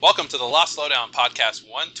Welcome to the Lost Slowdown Podcast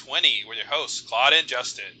 120 with your hosts, Claude and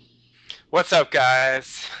Justin. What's up,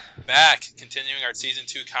 guys? Back, continuing our Season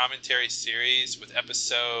 2 commentary series with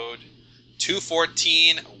episode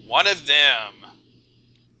 214, One of Them.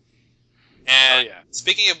 And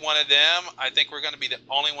Speaking of one of them, I think we're going to be the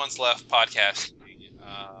only ones left podcasting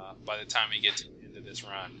by the time we get to the end of this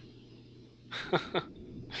run.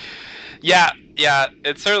 Yeah,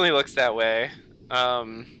 it certainly looks that way.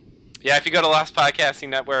 If you go to Lost Podcasting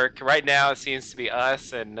Network, right now it seems to be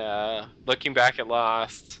us and Looking Back at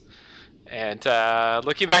Lost. And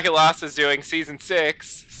Looking Back at Lost is doing Season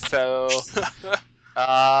 6, so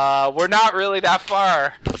we're not really that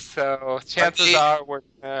far. So chances are we're...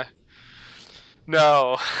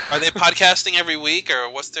 no. Are they podcasting every week, or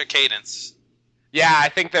what's their cadence? Yeah, I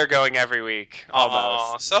think they're going every week, almost.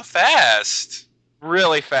 Oh, so fast.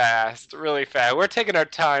 Really fast. We're taking our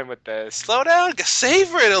time with this. Slow down,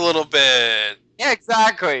 savor it a little bit. Yeah,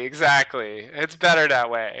 exactly. It's better that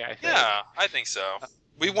way, I think. Yeah, I think so.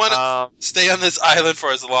 We want to stay on this island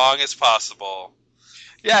for as long as possible.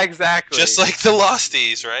 Yeah, exactly. Just like the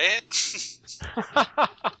Losties, right?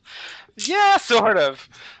 Yeah, sort of.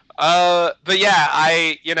 But yeah,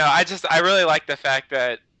 I really like the fact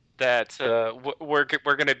that we're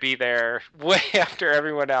going to be there way after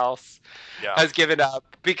everyone else has given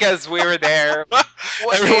up, because we were there.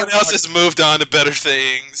 Everyone else has moved on to better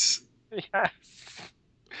things.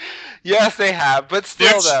 Yes, they have, but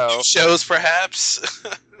still, though. Shows, perhaps.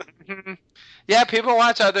 Yeah, people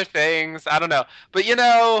watch other things. I don't know, but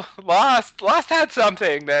Lost had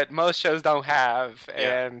something that most shows don't have,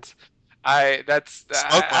 and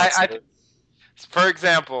for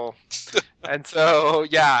example. And so,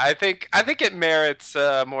 yeah, I think it merits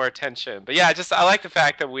more attention. But yeah, I like the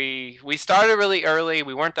fact that we started really early.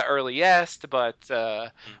 We weren't the earliest, but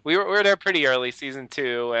we were there pretty early, Season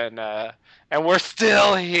 2, and we're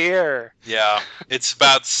still here. Yeah, it's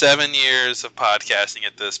about 7 years of podcasting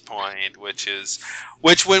at this point, which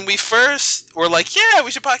when we first were like, yeah, we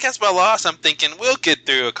should podcast about Lost, I'm thinking we'll get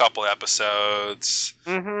through a couple episodes,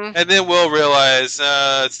 and then we'll realize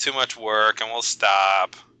it's too much work, and we'll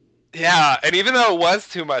stop. Yeah, and even though it was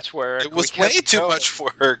too much work, it was way too much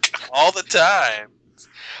work all the time.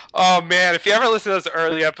 Oh man, if you ever listen to those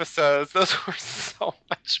early episodes, those were so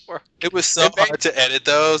much work. It was so hard to edit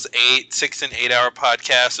those 6 and 8 hour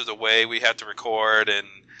podcasts of the way we had to record, and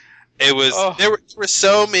it was there were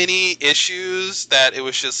so many issues that it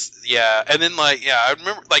was just and then I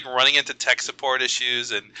remember running into tech support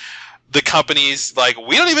issues, and the company's like,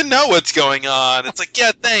 we don't even know what's going on. It's like,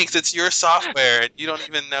 yeah, thanks, it's your software, and you don't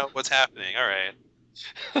even know what's happening. All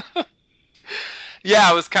right.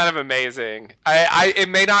 Yeah, it was kind of amazing. It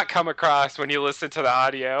may not come across when you listen to the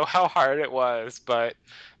audio how hard it was, but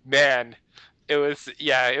man, it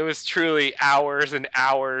was truly hours and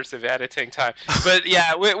hours of editing time. But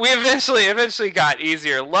yeah, we eventually got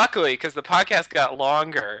easier, luckily, because the podcast got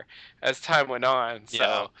longer as time went on.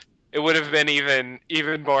 So it would have been even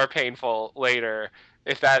more painful later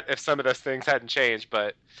if some of those things hadn't changed.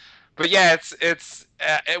 But yeah,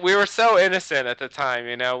 we were so innocent at the time,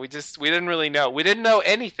 we didn't really know. We didn't know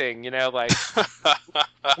anything, we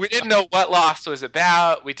didn't know what Lost was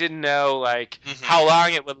about. We didn't know how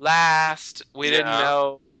long it would last. We didn't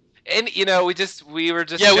know, and we were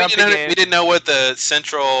just jumping in. We didn't know what the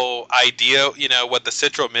central idea, what the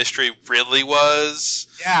central mystery really was.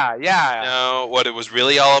 Yeah. What it was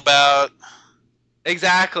really all about.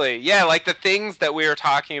 Exactly. Yeah, the things that we were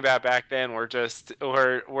talking about back then were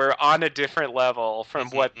on a different level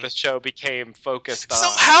from what the show became focused on.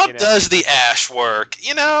 So how does the ash work?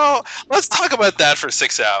 Let's talk about that for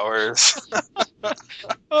 6 hours.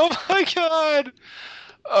 Oh my god.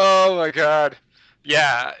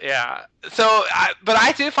 Yeah. So, but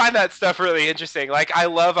I do find that stuff really interesting. I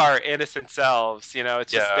love our innocent selves.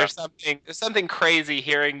 It's just there's something crazy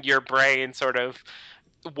hearing your brain sort of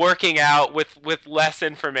working out with less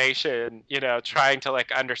information, trying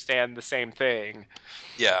to understand the same thing.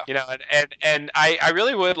 Yeah. And I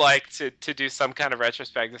really would like to do some kind of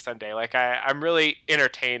retrospective someday. I'm really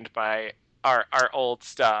entertained by our old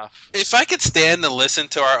stuff. If I could stand to listen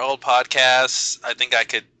to our old podcasts, I think I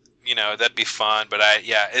could, that'd be fun. But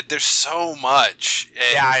there's so much.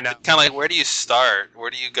 Yeah, I know. Kind of where do you start?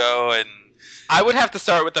 Where do you go? And I would have to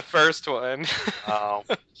start with the first one. Oh.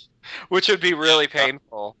 Which would be really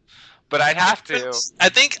painful, but I'd have to. I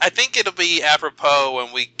think it'll be apropos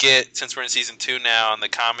when we get, since we're in Season 2 now in the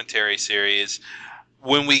commentary series,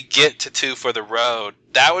 when we get to 2 for the Road.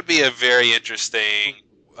 That would be a very interesting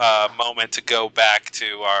moment to go back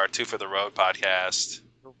to our 2 for the Road podcast.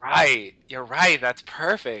 You're right. That's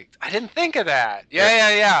perfect. I didn't think of that.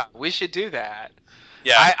 Yeah. We should do that.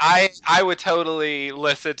 Yeah. I would totally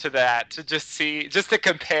listen to that to just to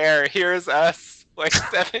compare. Here's us like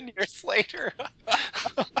 7 years later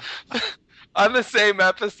on the same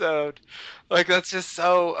episode. Like that's just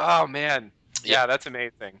so. Oh man, yeah, that's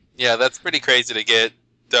amazing. Yeah, that's pretty crazy to get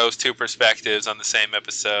those two perspectives on the same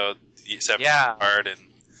episode, separate apart, and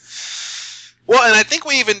well, and I think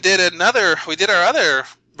we even did our other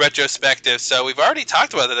retrospective, so we've already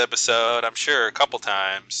talked about that episode, I'm sure, a couple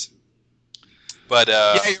times. But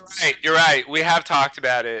yeah, you're right. We have talked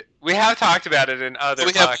about it. We have talked about it in other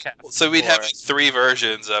podcasts. So we'd have like 3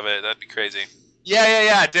 versions of it. That'd be crazy.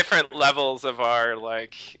 Yeah. Different levels of our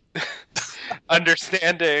like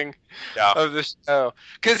understanding of the show.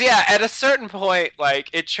 Because at a certain point, like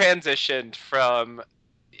it transitioned from,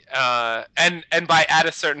 and by at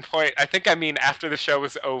a certain point, I think I mean after the show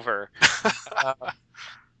was over.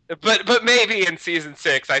 But maybe in season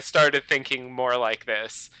 6, I started thinking more like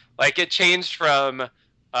this. Like it changed from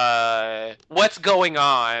what's going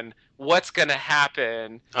on, what's going to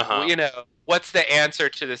happen, what's the answer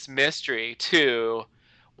to this mystery, to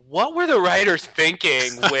what were the writers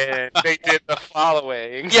thinking when they did the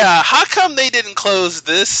following? Yeah, how come they didn't close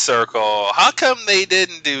this circle? How come they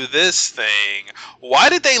didn't do this thing? Why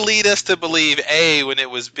did they lead us to believe A when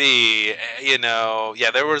it was B?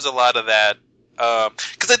 There was a lot of that.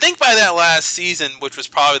 Because I think by that last season, which was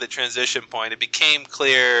probably the transition point, it became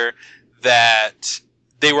clear that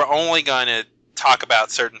they were only going to talk about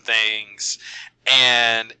certain things,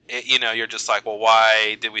 and you're just like, well,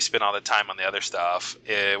 why did we spend all the time on the other stuff?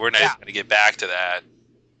 We're not even going to get back to that.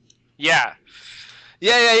 Yeah.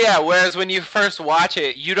 Whereas when you first watch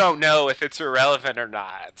it, you don't know if it's irrelevant or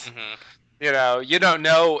not. Mm-hmm. You don't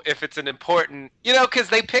know if it's an important, because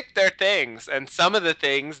they picked their things, and some of the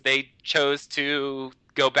things they chose to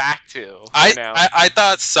go back to. I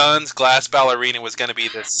thought Sun's glass ballerina was going to be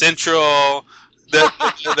the central,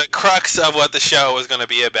 the crux of what the show was going to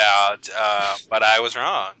be about, but I was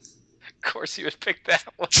wrong. Of course you would pick that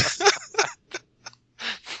one. It's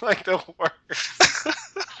like the worst.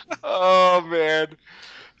 Oh, man.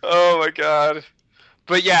 Oh, my God.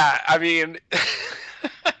 But yeah, I mean...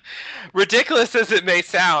 ridiculous as it may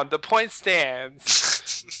sound, the point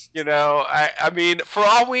stands. I mean, for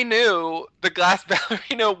all we knew, the glass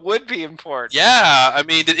ballerina would be important. Yeah, I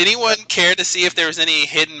mean, did anyone care to see if there was any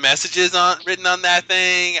hidden messages written on that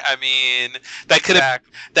thing? I mean, that could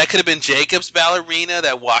have been Jacob's ballerina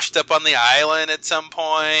that washed up on the island at some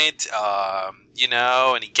point.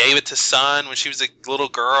 And he gave it to Sun when she was a little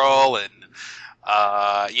girl, and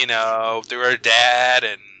through her dad,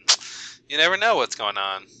 and you never know what's going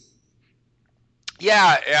on.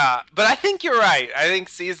 Yeah, but I think you're right. I think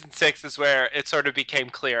season 6 is where it sort of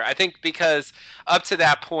became clear. I think because up to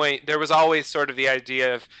that point, there was always sort of the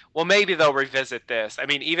idea of, well, maybe they'll revisit this. I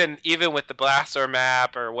mean, even with the Blaster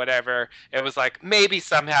map or whatever, it was like, maybe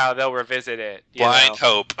somehow they'll revisit it. Blind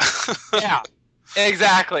hope. Yeah,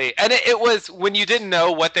 exactly. And it was, when you didn't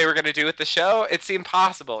know what they were going to do with the show, it seemed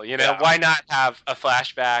possible. Why not have a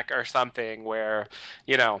flashback or something where,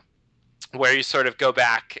 where you sort of go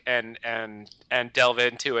back and delve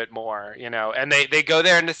into it more, and they go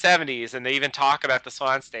there in the 70s, and they even talk about the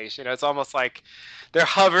Swan Station. It's almost like they're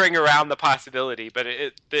hovering around the possibility, but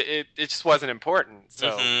it just wasn't important,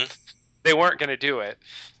 so they weren't going to do it,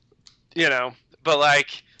 but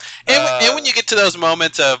like, and when you get to those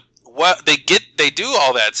moments of what they do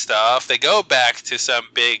all that stuff, they go back to some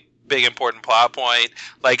big important plot point,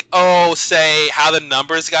 like, say how the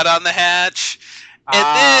numbers got on the hatch.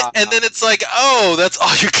 And then it's like, that's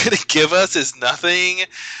all you're gonna give us is nothing.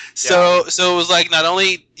 So it was like, not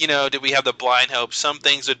only did we have the blind hope some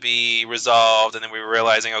things would be resolved, and then we were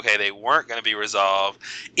realizing, okay, they weren't going to be resolved.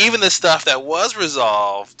 Even the stuff that was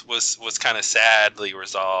resolved was kind of sadly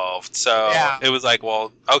resolved. So it was like,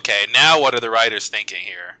 well, okay, now what are the writers thinking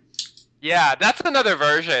here? Yeah, that's another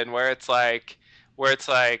version where it's like, that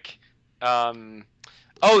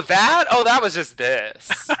was just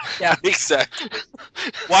this. Yeah, exactly.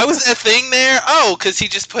 Why was that thing there? Because he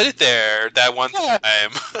just put it there that one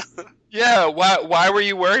time. Yeah, why were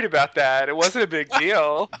you worried about that? It wasn't a big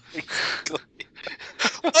deal. Exactly.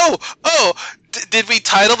 Did we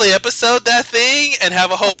title the episode that thing and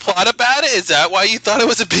have a whole plot about it? Is that why you thought it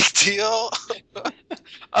was a big deal?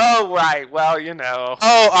 Oh, right. Well,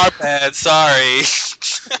 our bad. Sorry.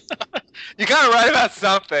 You gotta write about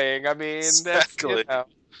something. I mean, exactly.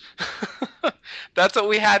 That's what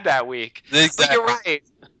we had that week. Exactly. But you're right.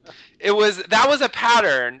 That was a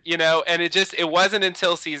pattern, and it wasn't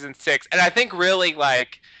until season 6. And I think really,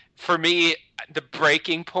 like, for me, the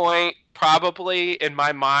breaking point probably in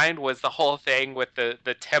my mind was the whole thing with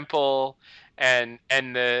the temple and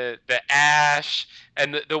the ash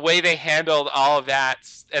and the way they handled all of that,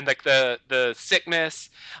 and like the sickness,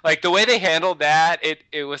 like the way they handled that,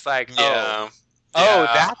 it was like, Yeah. oh,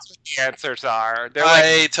 that's what the answers are. They're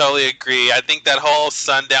I totally agree. I think that whole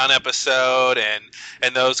Sundown episode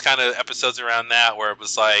and those kind of episodes around that, where it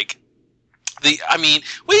was like I mean,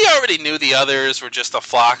 we already knew the others were just a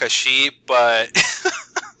flock of sheep, but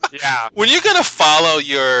yeah, when you're gonna follow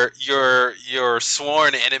your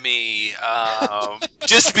sworn enemy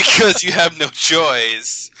just because you have no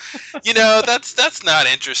choice, that's not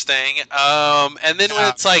interesting. And then when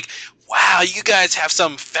it's like, wow, you guys have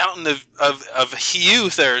some fountain of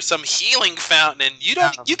youth or some healing fountain, and you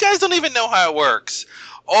guys don't even know how it works.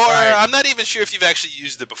 Or I'm not even sure if you've actually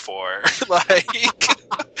used it before.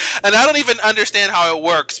 And I don't even understand how it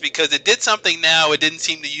works, because it did something now it didn't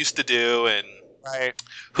seem to used to do, and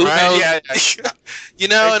who knows? Yeah.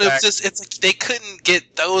 And it's like they couldn't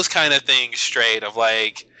get those kind of things straight. Of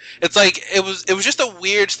like, it's like it was just a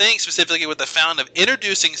weird thing, specifically with the fountain, of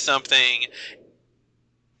introducing something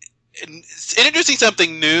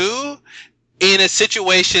new in a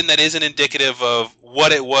situation that isn't indicative of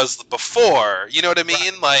what it was before. You know what I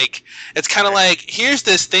mean? Right. Like, it's kind of like, here's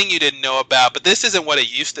this thing you didn't know about, but this isn't what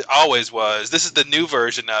it used to always was. This is the new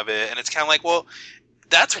version of it, and it's kind of like, well,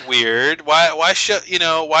 that's weird. Why show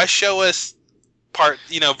us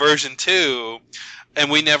version 2,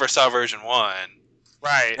 and we never saw version 1?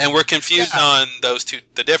 Right. And we're confused on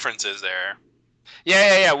the differences there.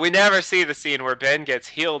 Yeah. We never see the scene where Ben gets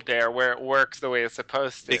healed there, where it works the way it's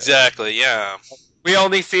supposed to. Exactly. Yeah. We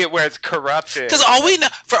only see it where it's corrupted. Because all we know,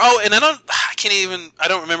 I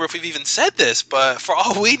don't remember if we've even said this, but for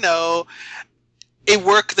all we know, it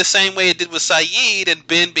worked the same way it did with Sayid, and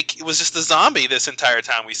Ben was just a zombie this entire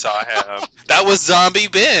time we saw him. That was zombie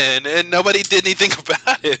Ben, and nobody did anything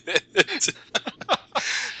about it.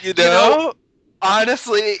 You know?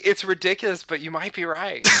 Honestly, it's ridiculous, but you might be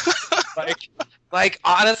right. Like,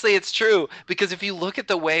 honestly, it's true. Because if you look at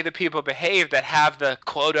the way the people behave that have the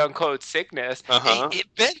quote-unquote sickness,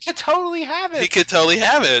 Ben could totally have it. He could totally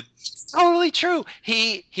have it. It's totally true.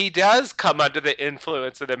 He does come under the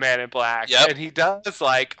influence of the Man in Black. Yep. And he does,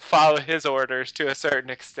 like, follow his orders to a certain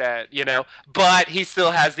extent, But he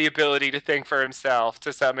still has the ability to think for himself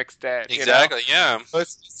to some extent. Exactly, yeah.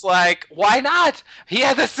 It's like, why not? He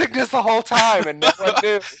had the sickness the whole time, and no one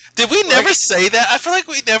knew. Did we never say that? I feel like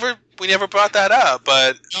we never brought that up,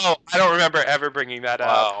 but no, I don't remember ever bringing that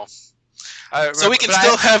up. So we can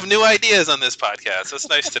still have new ideas on this podcast. That's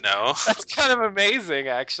nice to know. That's kind of amazing,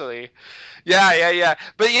 actually. Yeah.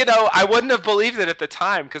 But, I wouldn't have believed it at the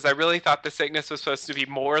time, because I really thought the sickness was supposed to be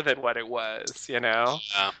more than what it was, Yeah.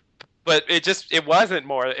 But it wasn't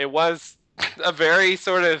more. It was a very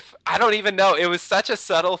sort of, I don't even know. It was such a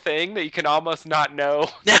subtle thing that you can almost not know.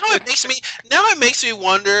 Now it makes me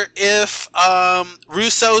wonder if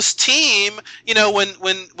Russo's team,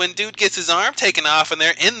 when dude gets his arm taken off and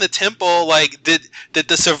they're in the temple, like did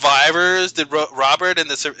the survivors, did Robert and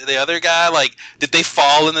the other guy, like did they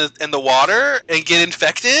fall in the water and get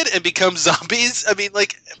infected and become zombies? I mean,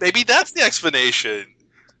 like, maybe that's the explanation.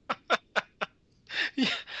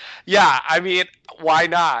 Yeah, I mean, why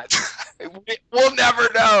not? We'll never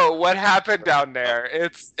know what happened down there.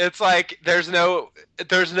 It's like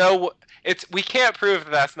we can't prove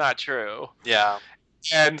that that's not true. Yeah.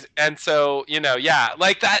 And so,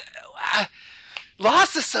 like that.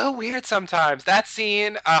 Lost is so weird sometimes. That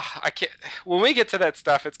scene, I can't. When we get to that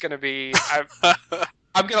stuff, it's gonna be.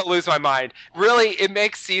 I'm gonna lose my mind. Really, it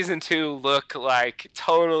makes season 2 look like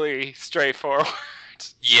totally straightforward.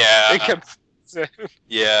 Yeah.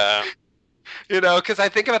 Yeah. Because I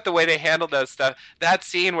think about the way they handled those stuff. That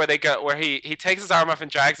scene where he takes his arm off and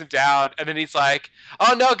drags him down, and then he's like,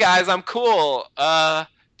 "Oh no, guys, I'm cool.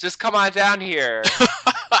 Just come on down here."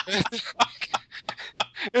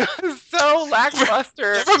 It was so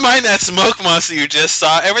lackluster. Never mind that smoke monster you just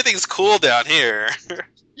saw. Everything's cool down here.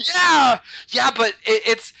 Yeah, but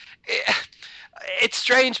it's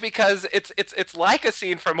strange because it's like a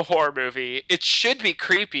scene from a horror movie. It should be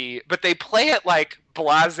creepy, but they play it like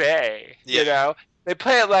blasé. Yeah. They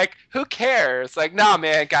play it like, who cares? Like, nah,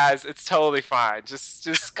 man, guys, it's totally fine.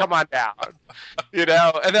 Just come on down. And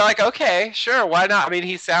they're like, okay, sure, why not? I mean,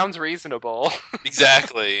 he sounds reasonable.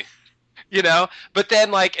 Exactly. But then,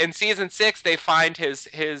 like, in season 6, they find his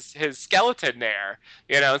skeleton there,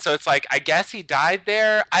 and so it's like, I guess he died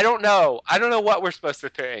there. I don't know what we're supposed to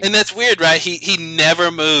think. And that's weird, right? He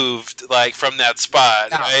never moved, like, from that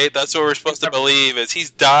spot, right? That's what we're supposed to believe, is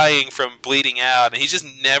he's dying from bleeding out, and he just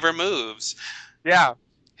never moves. Yeah,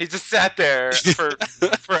 he just sat there for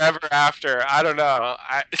forever after. I don't know.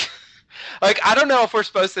 I don't know if we're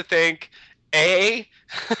supposed to think A,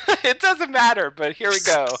 it doesn't matter, but here we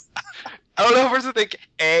go. I don't know if we're to think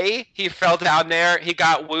A, he fell down there, he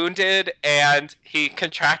got wounded, and he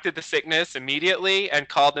contracted the sickness immediately and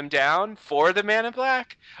called them down for the Man in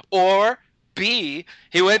Black, or B,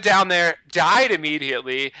 he went down there, died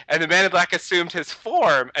immediately, and the Man in Black assumed his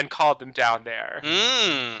form and called them down there.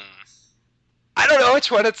 I don't know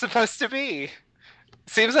which one it's supposed to be.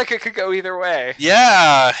 Seems like it could go either way.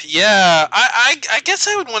 Yeah. I guess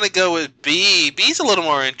I would want to go with B. B's a little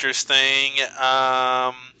more interesting.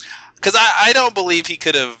 Because I don't believe he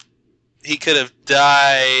could have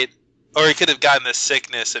died, or he could have gotten the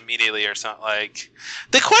sickness immediately or something. Like,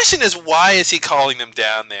 the question is, why is he calling them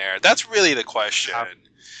down there? That's really the question.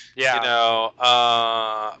 Yeah. You know,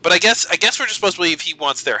 but I guess we're just supposed to believe he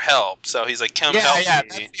wants their help. So he's like, "Come help me." Yeah,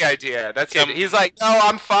 that's the idea. That's the idea. He's like, "No,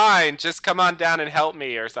 I'm fine. Just come on down and help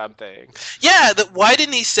me," or something. Yeah. Why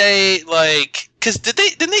didn't he say, like? Because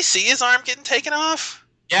didn't they see his arm getting taken off?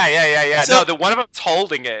 Yeah. So, no, the one of them's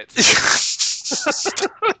holding it.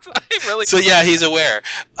 Really. So yeah, he's aware.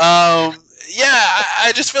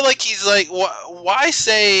 I just feel like he's like, why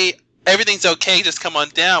say everything's okay? Just come on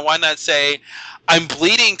down. Why not say, I'm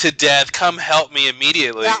bleeding to death. Come help me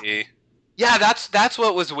immediately. Yeah, that's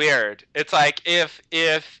what was weird. It's like if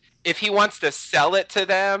he wants to sell it to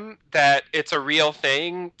them that it's a real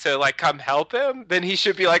thing to like come help him, then he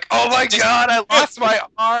should be like, "Oh my god, I lost my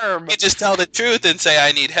arm." You just tell the truth and say,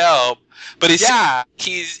 "I need help." But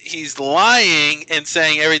he's lying and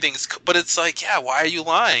saying everything's. But it's like, yeah, why are you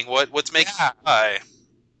lying? What's making you lie?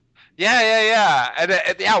 Yeah.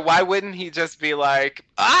 And why wouldn't he just be like,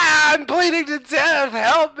 I'm bleeding to death,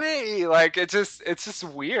 help me? Like, it's just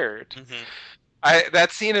weird. Mm-hmm.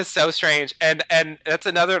 That scene is so strange, and that's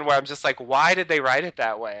another one where I'm just like, why did they write it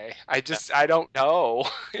that way? I don't know.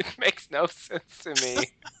 It makes no sense to me.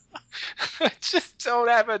 I just don't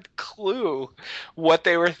have a clue what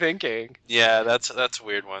they were thinking. Yeah, that's a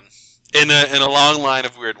weird one. In a long line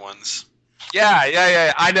of weird ones.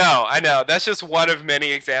 Yeah. I know. That's just one of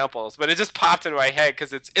many examples, but it just popped into my head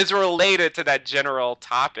because it's related to that general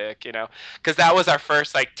topic, you know, because that was our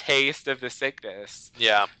first like taste of the sickness.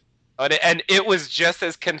 Yeah. And it was just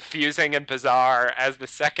as confusing and bizarre as the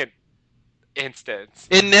second instance.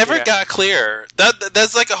 It never got clear.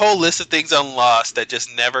 That's like a whole list of things on Lost that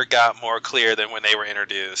just never got more clear than when they were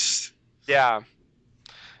introduced. Yeah.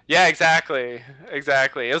 Yeah, exactly. It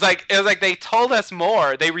was like they told us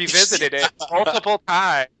more. They revisited it multiple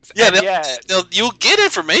times. Yeah, you'll get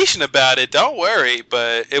information about it. Don't worry,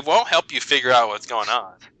 but it won't help you figure out what's going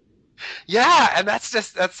on. Yeah, and that's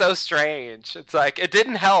so strange. It's like it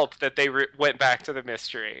didn't help that they went back to the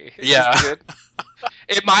mystery.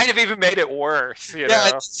 It might have even made it worse. You know?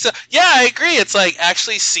 I agree. It's like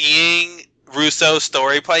actually seeing Russo's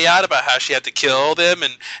story play out about how she had to kill them,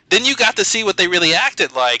 and then you got to see what they really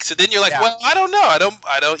acted like. So then you're like, well, I don't know. I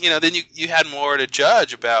don't. You know, then you had more to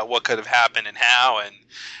judge about what could have happened and how. And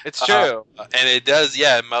it's true. And it does.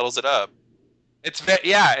 Yeah, it muddles it up.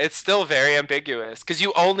 It's still very ambiguous because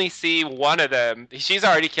you only see one of them. She's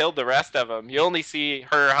already killed the rest of them. You only see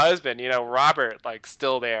her husband, you know, Robert, like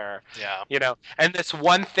still there. Yeah. You know, and this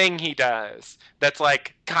one thing he does that's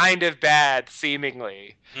like kind of bad,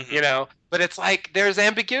 seemingly. Mm-hmm. You know, but it's like there's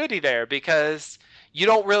ambiguity there because you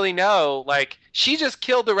don't really know. Like she just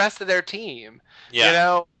killed the rest of their team. Yeah. You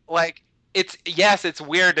know, like. It's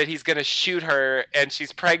weird that he's going to shoot her and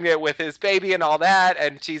she's pregnant with his baby and all that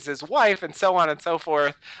and she's his wife and so on and so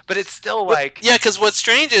forth, but it's still like... Yeah, because what's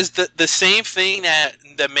strange is the same thing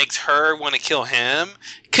that makes her want to kill him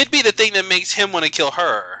could be the thing that makes him want to kill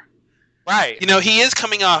her. Right. You know, he is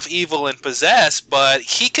coming off evil and possessed, but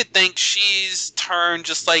he could think she's turned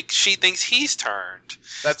just like she thinks he's turned.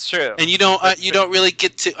 That's true. And you don't really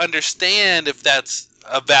get to understand if that's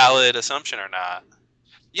a valid assumption or not.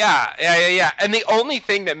 Yeah. And the only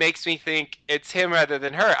thing that makes me think it's him rather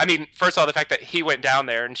than her, I mean, first of all, the fact that he went down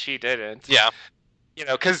there and she didn't. Yeah. You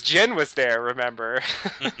know, because Jin was there, remember?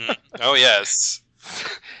 Mm-hmm. Oh, yes.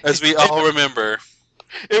 As we all remember.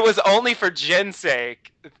 It was only for Jin's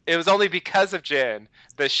sake. It was only because of Jin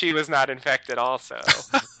that she was not infected also.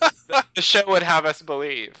 The show would have us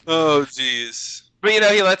believe. Oh, jeez. But, you know,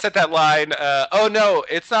 he lets out that line, oh, no,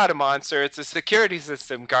 it's not a monster. It's a security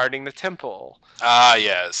system guarding the temple. Ah,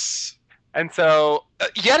 yes. And so,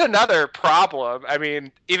 yet another problem. I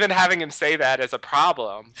mean, even having him say that is a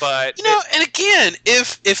problem. But you know, and again,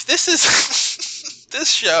 if this is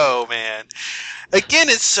this show, man, again,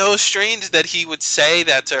 it's so strange that he would say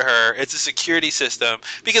that to her. It's a security system.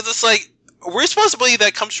 Because it's like, we're supposed to believe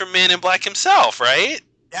that comes from Man in Black himself, right?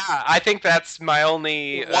 Yeah, I think that's my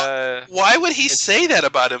only. Why would he say that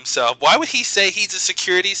about himself? Why would he say he's a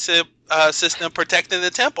security system protecting the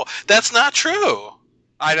temple? That's not true.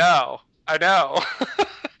 I know. I know.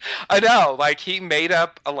 I know. Like, he made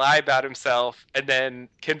up a lie about himself and then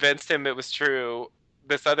convinced him it was true,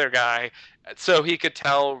 this other guy, so he could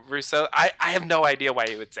tell Russo. I have no idea why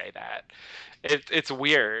he would say that. It's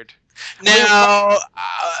weird. Now,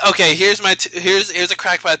 okay, here's a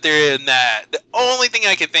crackpot theory in that the only thing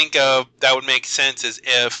I can think of that would make sense is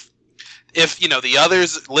if the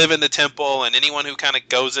others live in the temple and anyone who kind of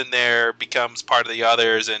goes in there becomes part of the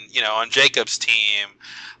others, and on Jacob's team,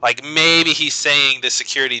 like maybe he's saying the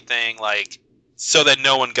security thing like so that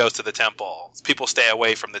no one goes to the temple, people stay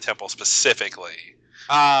away from the temple specifically.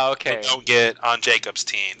 Okay. Don't get on Jacob's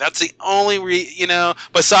team. That's the only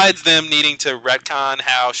besides them needing to retcon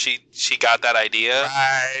how she got that idea.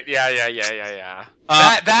 Right. Yeah.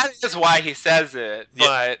 That is why he says it.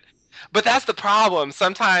 But that's the problem.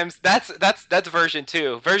 Sometimes that's version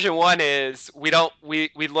 2. Version 1 is we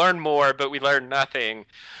learn more, but we learn nothing.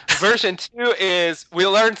 Version 2 is we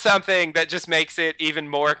learn something that just makes it even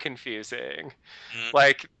more confusing. Mm-hmm.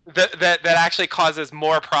 Like that actually causes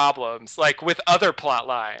more problems, like with other plot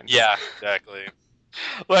lines. Yeah, exactly.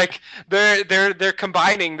 Like they're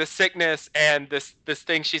combining the sickness and this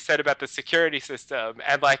thing she said about the security system,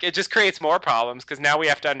 and like it just creates more problems because now we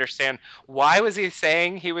have to understand why was he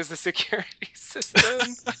saying he was the security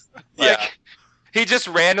system. Yeah, he just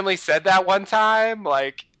randomly said that one time,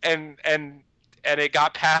 like and it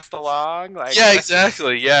got passed along. Like, yeah,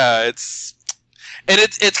 exactly. Yeah, it's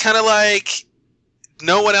kind of like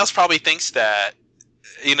no one else probably thinks that.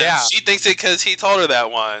 She thinks it because he told her that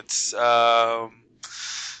once.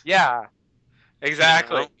 Yeah,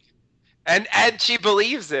 exactly. And she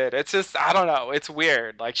believes it. It's just, I don't know. It's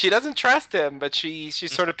weird. Like, she doesn't trust him, but she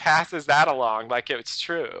sort of passes that along like it's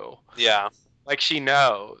true. Yeah. Like she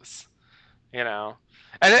knows, And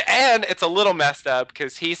it's a little messed up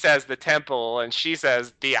because he says the temple and she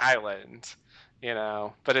says the island,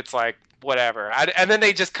 But it's like, whatever. And then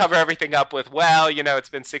they just cover everything up with, well, it's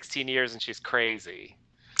been 16 years and she's crazy.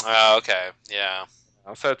 Oh, okay. Yeah.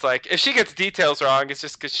 So it's like if she gets details wrong, it's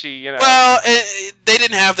just because she, Well, they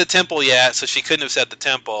didn't have the temple yet, so she couldn't have said the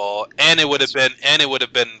temple, and it would have been,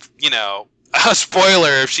 a spoiler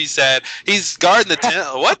if she said he's guarding the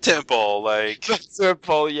temple. What temple? Like the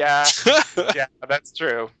temple, yeah, yeah, that's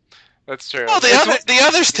true. That's true. Well, the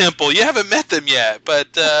others temple. You haven't met them yet,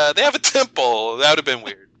 but they have a temple. That would have been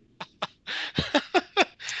weird.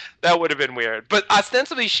 That would have been weird, but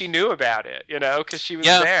ostensibly she knew about it, because she was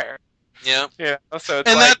there. Yeah. Yeah. So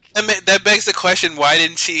that begs the question: why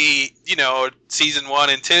didn't she, season 1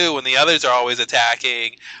 and 2, when the others are always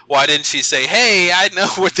attacking, why didn't she say, "Hey, I know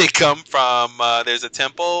where they come from. There's a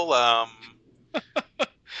temple."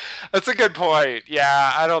 That's a good point.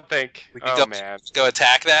 Yeah, I don't think. We could go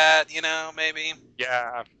attack that. Maybe.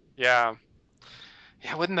 Yeah.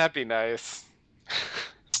 Wouldn't that be nice?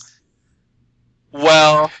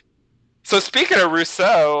 Well. So speaking of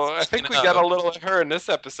Rousseau, I think we got a little of her in this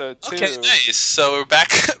episode too. Okay, nice. So we're back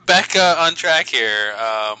on track here.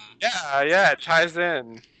 Yeah, it ties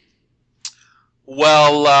in.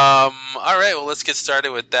 Well, all right. Well, let's get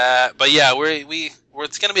started with that. But yeah,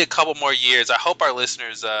 it's going to be a couple more years. I hope our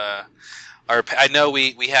listeners are. I know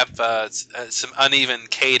we have some uneven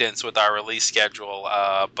cadence with our release schedule,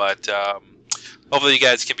 but hopefully you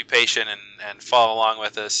guys can be patient and follow along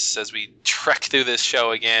with us as we trek through this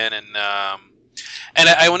show again. And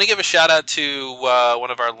I want to give a shout out to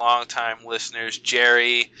one of our longtime listeners,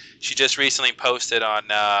 Jerry. She just recently posted on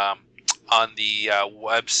the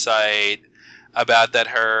website about that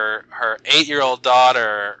her 8-year-old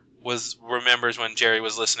daughter remembers when Jerry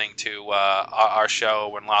was listening to our show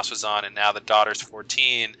when Lost was on, and now the daughter's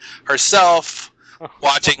 14 herself.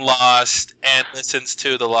 Watching Lost and listens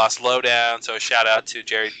to the Lost Lowdown, so a shout out to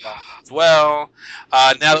Jerry as well.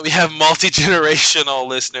 Now that we have multi-generational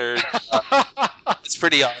listeners, it's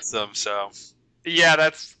pretty awesome. So yeah,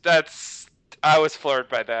 that's I was floored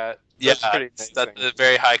by that. That's a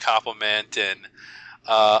very high compliment, and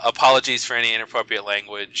apologies for any inappropriate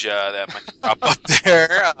language that might crop up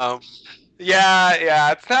there.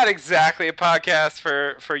 Yeah, it's not exactly a podcast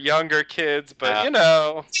for younger kids, but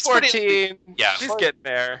 14. Yeah, she's getting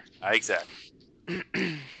there. Exactly.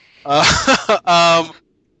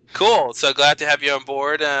 Cool. So glad to have you on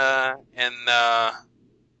board, and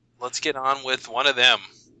let's get on with one of them.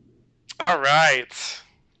 All right.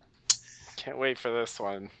 Can't wait for this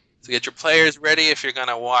one. So get your players ready if you're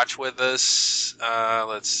gonna watch with us.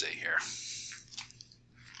 Let's see here.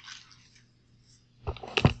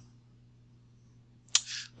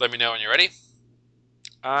 Let me know when you're ready.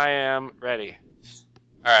 I am ready.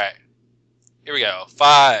 All right. Here we go.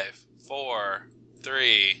 5, 4,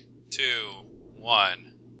 3, 2, 1.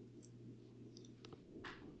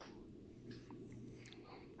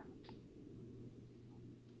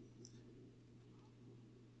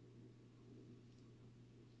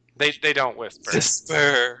 They don't whisper.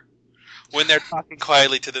 Whisper when they're talking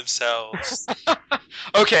quietly to themselves.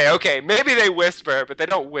 Okay. Maybe they whisper, but they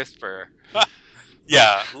don't whisper.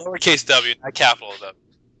 Yeah, lowercase w, not capital W.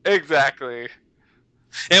 Exactly.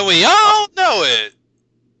 And we all know it.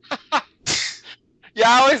 Yeah,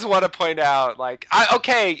 I always want to point out, like,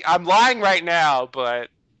 I'm lying right now, but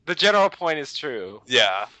the general point is true.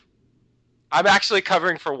 Yeah. I'm actually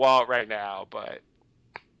covering for Walt right now, but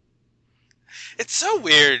It's so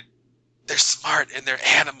weird. They're smart and they're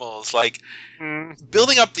animals. Like,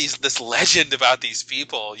 building up this legend about these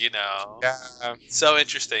people, you know. Yeah. So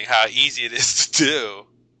interesting how easy it is to do.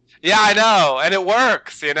 Yeah, I know, and it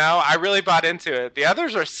works, you know. I really bought into it. The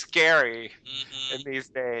others are scary in these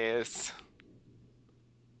days.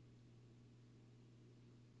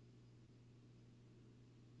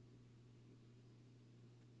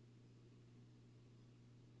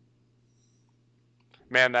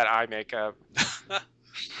 Man, that eye makeup.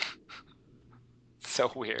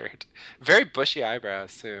 So weird. Very bushy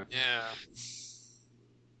eyebrows, too. Yeah.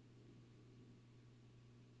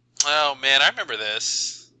 Oh, man, I remember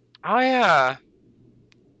this. Oh, yeah.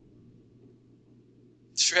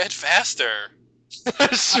 Shred faster.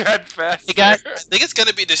 Shred faster. Hey guys, I think it's going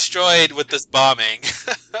to be destroyed with this bombing.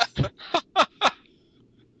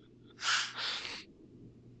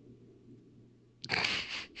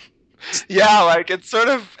 Yeah, like,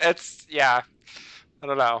 yeah. I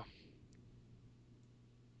don't know.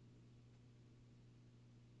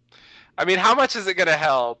 I mean, how much is it going to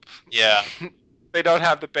help? Yeah. They don't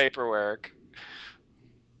have the paperwork.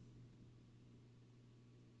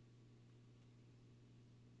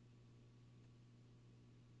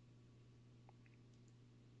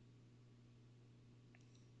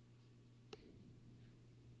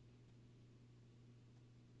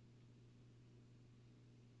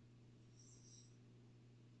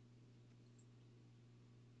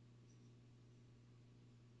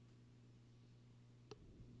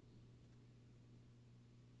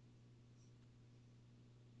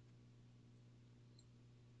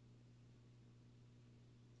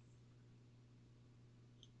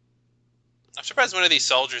 I'm surprised one of these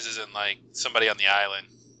soldiers isn't, like, somebody on the island.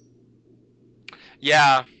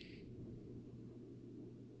 Yeah.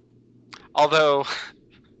 Although,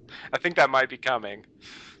 I think that might be coming.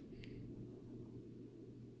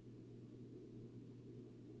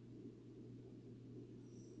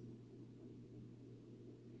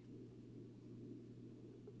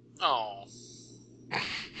 Oh.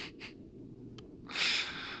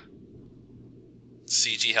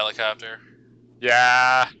 CG helicopter.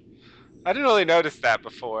 Yeah. I didn't really notice that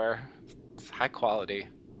before. It's high quality.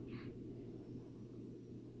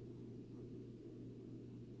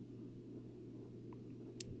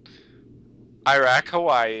 Iraq,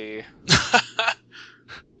 Hawaii.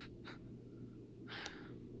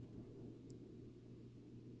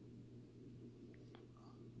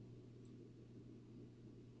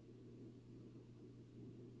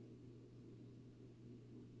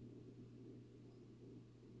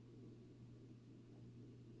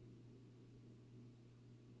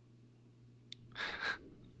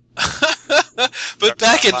 But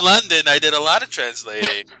back in London, I did a lot of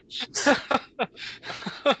translating.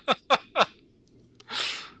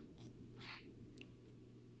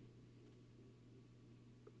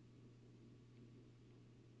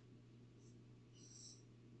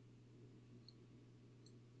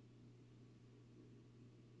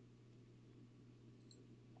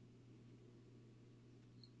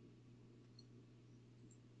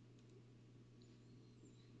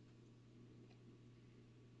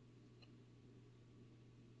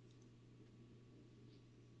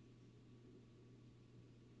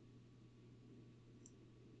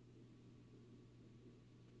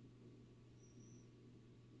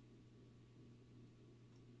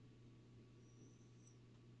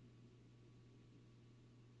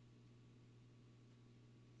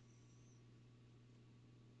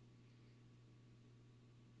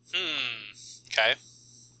 Okay.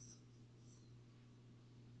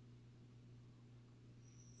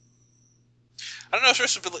 I don't know if you're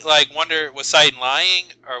supposed to, like, wonder, was Sidon lying,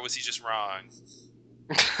 or was he just wrong?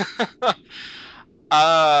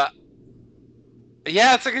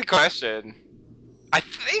 Yeah, it's a good question. I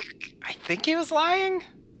think he was lying,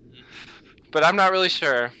 but I'm not really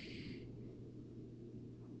sure.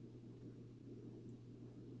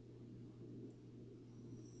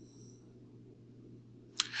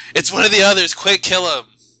 It's one of the others. Quick, kill him.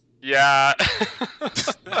 Yeah.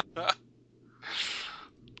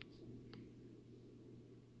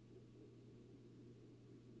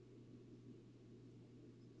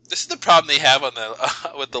 This is the problem they have on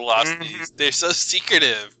the with the Losties. They're so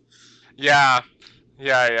secretive. Yeah.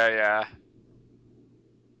 Yeah.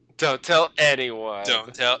 Don't tell anyone.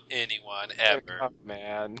 Don't tell anyone ever. Oh,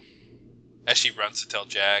 man. As she runs to tell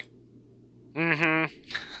Jack. Mm-hmm.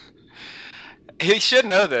 He should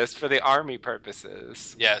know this for the army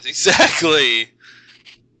purposes. Yes, exactly.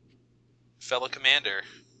 Fellow commander.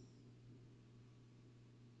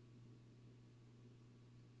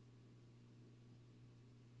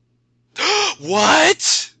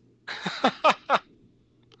 What?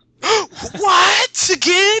 What?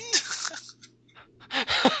 Again?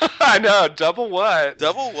 I know. Double what?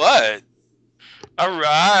 Double what? All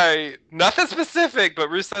right. Nothing specific, but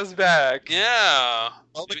Russo's back. Yeah.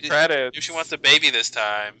 All the credits. Maybe she wants a baby this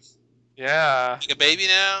time. Yeah. Like a baby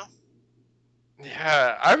now?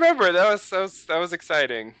 Yeah. I remember that was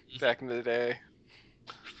exciting back in the day.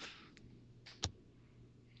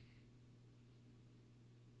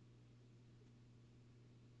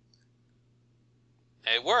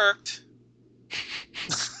 It worked.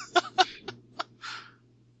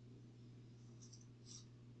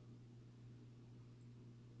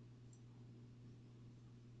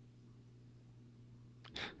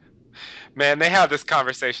 Man, they have this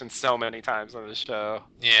conversation so many times on the show.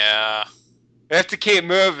 Yeah. We have to keep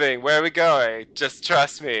moving. Where are we going? Just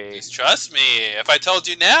trust me. Just trust me. If I told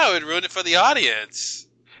you now, it would ruin it for the audience.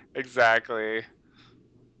 Exactly.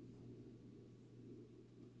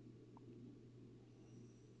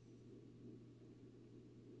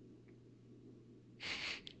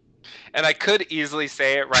 And I could easily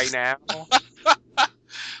say it right now.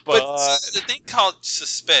 but it's a thing called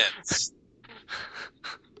suspense.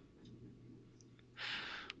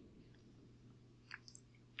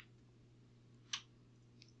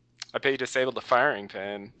 I bet you disabled the firing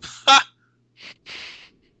pin.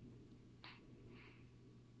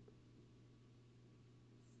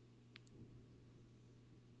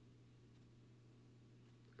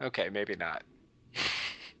 Okay, maybe not.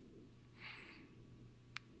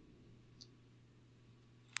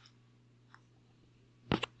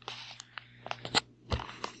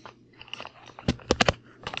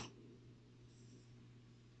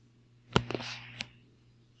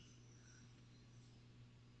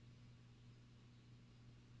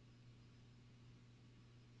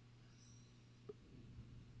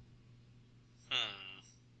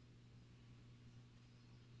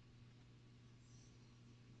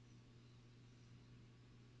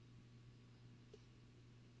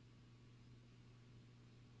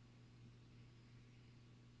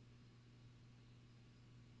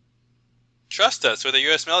 Trust us, we're the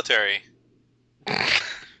U.S. military.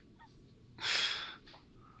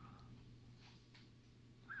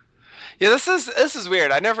 Yeah, this is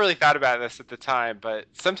weird. I never really thought about this at the time, but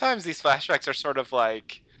sometimes these flashbacks are sort of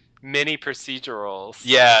like mini procedurals.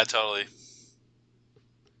 Yeah, totally.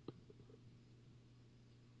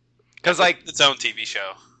 Because like its own TV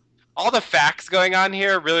show. All the facts going on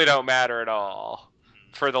here really don't matter at all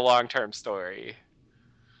for the long-term story.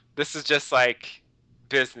 This is just like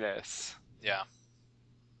business. Yeah.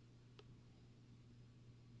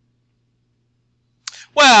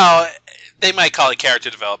 Well, they might call it character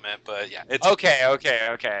development, but yeah, it's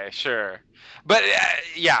okay, sure. But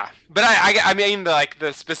yeah, but I mean like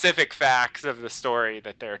the specific facts of the story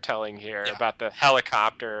that they're telling here about the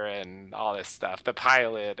helicopter and all this stuff, the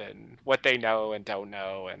pilot and what they know and don't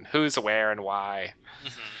know and who's where and why.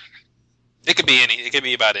 Mm-hmm. It could be It could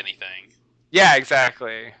be about anything. Yeah,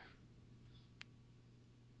 exactly.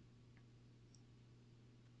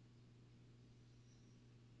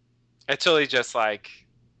 It's really just like,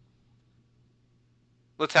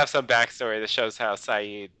 let's have some backstory that shows how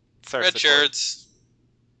Sayid starts. Red shirts.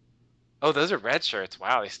 Oh, those are red shirts.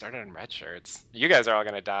 Wow, they started in red shirts. You guys are all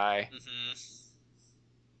gonna die. Mm-hmm.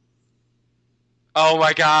 Oh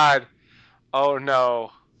my god. Oh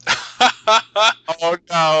no. Oh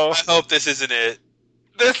no. I hope this isn't it.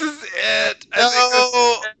 This is it.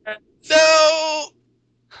 No. No.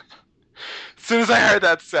 As soon as I heard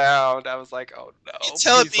that sound, I was like, "Oh no!" You're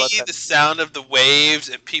telling me the sound of the waves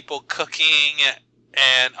and people cooking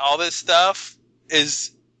and all this stuff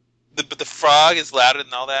is but the frog is louder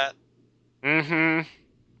than all that? Mm-hmm.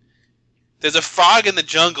 There's a frog in the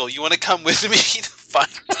jungle. You want to come with me to find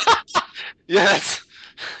it? Yes.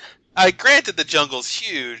 Granted, the jungle's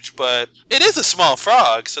huge, but it is a small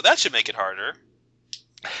frog, so that should make it harder.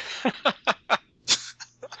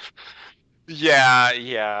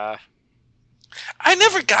 Yeah. I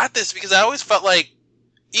never got this because I always felt like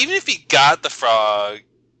even if he got the frog,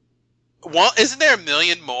 well, isn't there a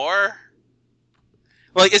million more?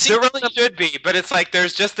 Like, there really should be, but it's like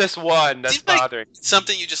there's just this one that's bothering. Like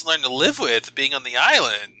something you just learn to live with, being on the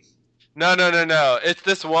island. No. It's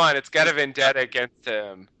this one. It's got a vendetta against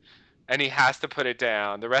him, and he has to put it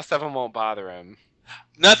down. The rest of them won't bother him.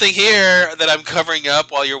 Nothing here that I'm covering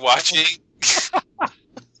up while you're watching.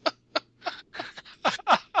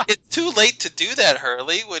 It's too late to do that,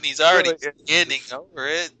 Hurley, when he's already standing over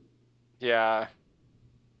it. Yeah.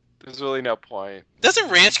 There's really no point. Doesn't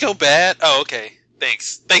Ranch go bad? Oh, okay.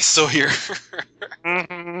 Thanks, Sawyer.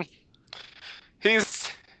 Mm-hmm.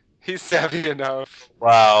 He's savvy enough.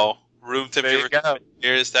 Wow. Room temperature go.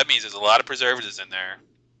 years. That means there's a lot of preservatives in there.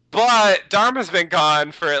 But Dharma's been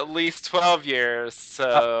gone for at least 12 years,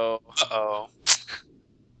 so... Uh-oh.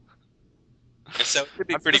 So it could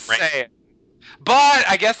be pretty saying. But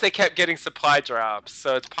I guess they kept getting supply drops,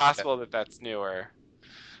 so it's possible that that's newer.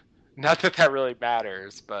 Not that that really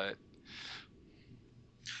matters, but...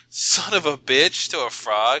 Son of a bitch to a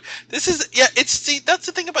frog. This is... Yeah, that's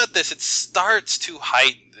the thing about this. It starts too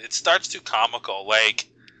heightened. It starts too comical. Like...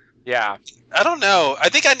 Yeah. I don't know. I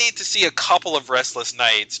think I need to see a couple of Restless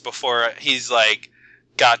Nights before he's like,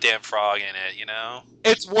 goddamn frog in it, you know?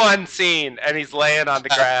 It's one scene, and he's laying on the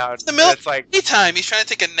ground. In the middle it's like anytime he's trying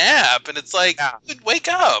to take a nap, and it's like, dude, wake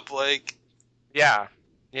up. Like, yeah.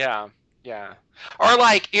 Or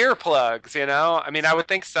like earplugs, you know? I mean, I would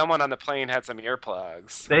think someone on the plane had some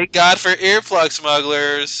earplugs. Thank God for earplug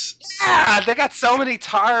smugglers. Yeah, they got so many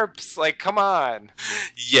tarps. Like, come on.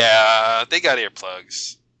 Yeah, they got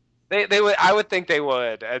earplugs. They would. I would think they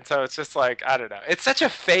would, and so it's just like, I don't know. It's such a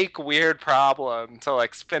fake, weird problem to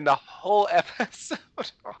like spend a whole episode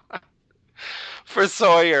on for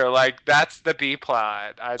Sawyer. Like, that's the B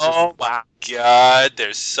plot. Oh my God!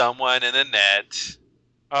 There's someone in the net.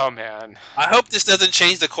 Oh man! I hope this doesn't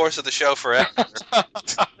change the course of the show forever. I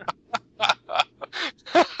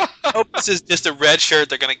hope this is just a red shirt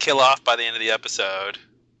they're gonna kill off by the end of the episode.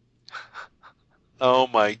 Oh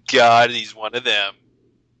my God! He's one of them.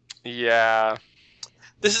 Yeah.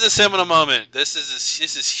 This is a seminal moment. This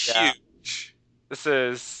is huge.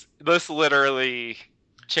 This literally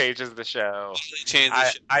changes the show. Changes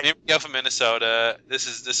the show. I go from Minnesota. This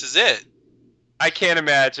is it. I can't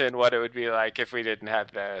imagine what it would be like if we didn't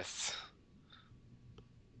have this.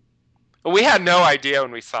 We had no idea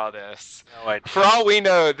when we saw this. No idea. For all we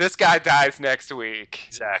know, this guy dies next week.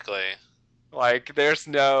 Exactly. Like, there's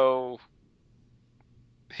no...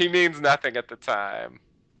 He means nothing at the time.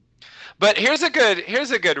 But here's a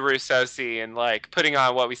good Rousseau scene, like, putting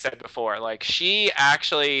on what we said before. Like, she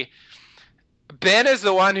actually... Ben is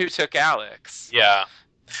the one who took Alex. Yeah.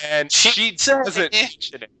 And she doesn't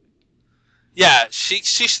mention it. Yeah, she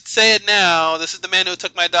should say it now. This is the man who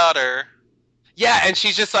took my daughter. Yeah, and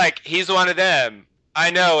she's just like, he's one of them.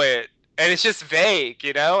 I know it. And it's just vague,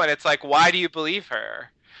 you know? And it's like, why do you believe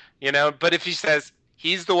her? You know? But if she says,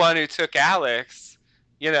 he's the one who took Alex,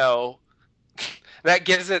 you know... That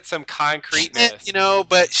gives it some concreteness. You know,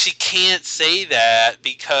 but she can't say that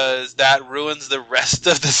because that ruins the rest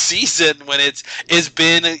of the season when is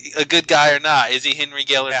Ben a good guy or not? Is he Henry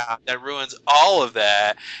Geller? Yeah. That ruins all of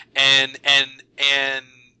that. And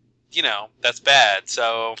you know, that's bad.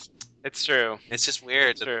 So it's true. It's just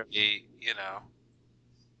weird to be, you know.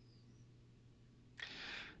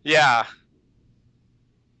 Yeah.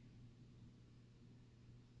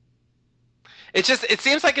 It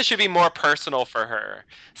seems like it should be more personal for her.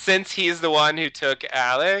 Since he's the one who took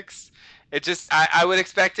Alex, I would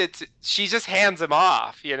expect it to, she just hands him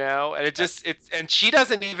off, you know? And and she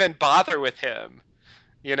doesn't even bother with him,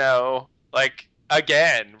 you know? Like,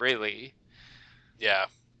 again, really. Yeah.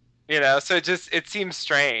 You know, so it seems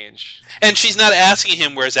strange. And she's not asking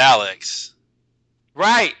him, where's Alex?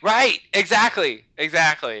 Right, exactly.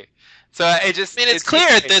 So it's clear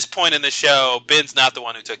at this point in the show, Ben's not the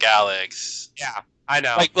one who took Alex. Yeah, I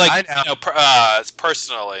know. I know. You know,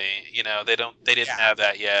 personally, you know, they didn't have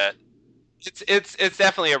that yet. It's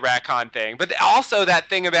definitely a retcon thing, but also that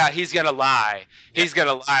thing about he's gonna lie. He's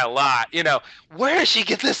gonna lie a lot. You know, where does she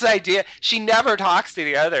get this idea? She never talks to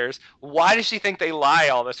the others. Why does she think they lie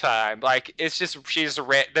all the time? Like, it's just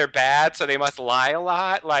they're bad, so they must lie a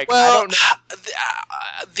lot. Like, well, I don't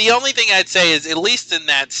know. The only thing I'd say is, at least in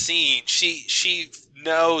that scene, she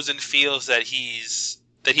knows and feels that he's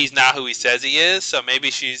not who he says he is. So maybe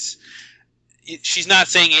she's not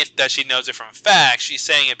saying it that she knows it from fact. She's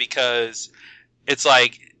saying it because it's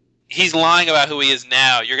like, he's lying about who he is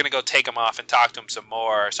now. You're going to go take him off and talk to him some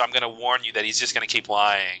more. So I'm going to warn you that he's just going to keep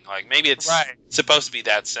lying. Like, maybe it's supposed to be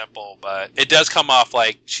that simple, but it does come off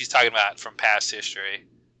like she's talking about from past history.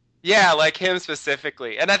 Yeah, like him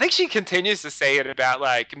specifically. And I think she continues to say it about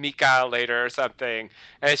like Mika later or something.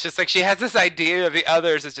 And it's just like she has this idea of the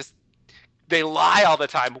others is just they lie all the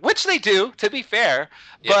time, which they do, to be fair.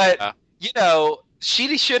 But Yeah.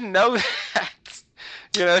 she shouldn't know that.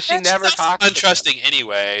 She And she's never also talks to them. untrusting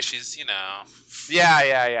anyway. She's, Yeah.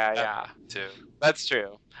 too. That's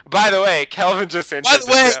true. By the way, Kelvin just By entered the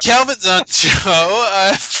the way, show. Calvin's on the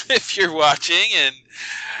show. If you're watching and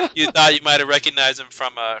you thought you might have recognized him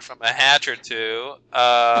from a hatch or two,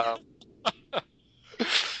 I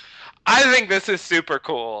think this is super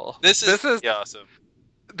cool. this is awesome.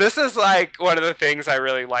 This is like one of the things I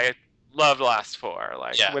really loved Last Four.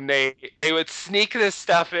 Like Yeah. when they would sneak this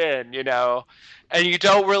stuff in, and you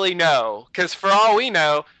don't really know because for all we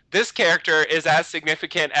know, this character is as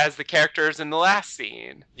significant as the characters in the last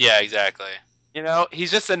scene. Yeah, exactly.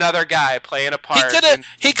 He's just another guy playing a part.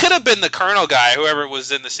 He could have been the Colonel guy, whoever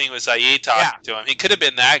was in the scene with Sayid talking to him. He could have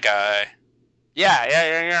been that guy.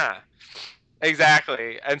 Yeah.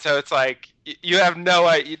 Exactly. And so it's like you have no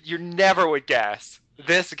idea. You never would guess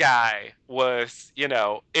this guy was,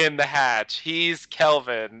 in the hatch. He's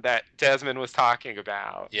Kelvin that Desmond was talking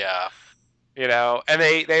about. Yeah. And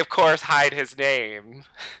they of course hide his name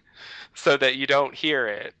so that you don't hear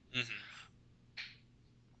it. Mm-hmm.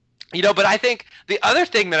 But I think the other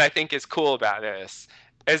thing that I think is cool about this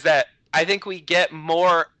is that I think we get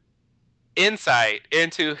more insight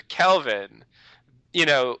into Kelvin,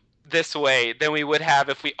 this way than we would have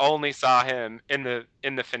if we only saw him in the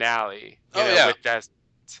finale. With Desmond.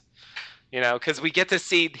 Because we get to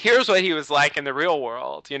see here's what he was like in the real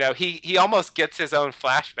world. He almost gets his own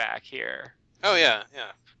flashback here. Oh yeah.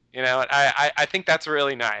 I think that's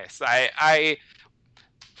really nice. I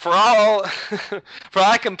for all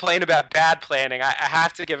I complain about bad planning, I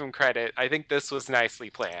have to give him credit. I think this was nicely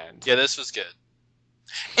planned. Yeah, this was good.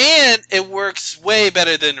 And it works way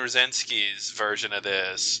better than Rosinski's version of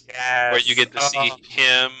this. Yes. Where you get to see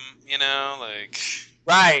him,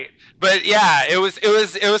 Right. But yeah, it was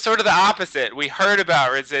sort of the opposite. We heard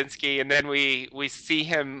about Rosinski and then we see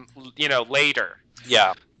him, later.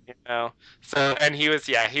 Yeah. So and he was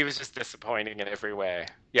just disappointing in every way.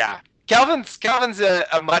 Yeah. Kelvin's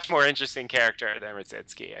a much more interesting character than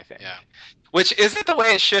Rosinski, I think. Yeah. Which isn't the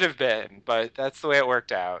way it should have been, but that's the way it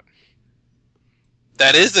worked out.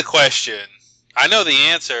 That is the question. I know the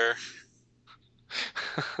answer.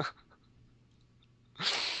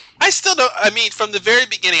 I still don't. I mean, from the very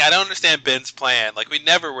beginning, I don't understand Ben's plan. Like, we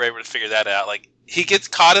never were able to figure that out. Like, he gets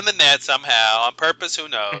caught in the net somehow, on purpose, who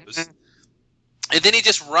knows. And then he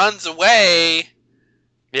just runs away.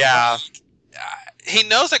 Yeah. He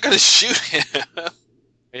knows they're going to shoot him.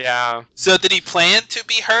 Yeah. So did he plan to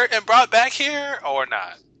be hurt and brought back here, or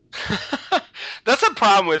not? That's a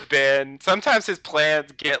problem with Ben. Sometimes his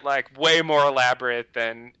plans get like way more elaborate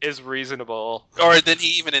than is reasonable, or than he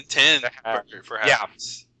even intends. Perhaps. Yeah.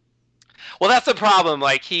 Well, that's the problem.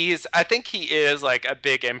 Like I think he is like a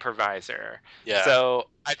big improviser. Yeah. So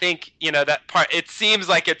I think that part. It seems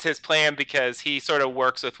like it's his plan because he sort of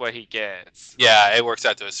works with what he gets. Yeah, it works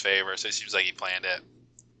out to his favor. So it seems like he planned it.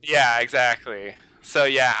 Yeah, exactly. So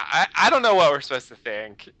yeah, I don't know what we're supposed to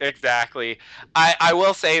think exactly. I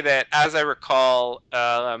will say that as I recall,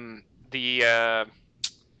 the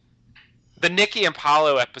Nikki and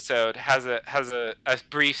Paulo episode has a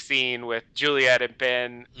brief scene with Juliet and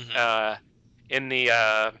Ben in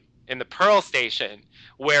the Pearl Station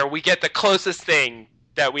where we get the closest thing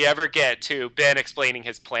that we ever get to Ben explaining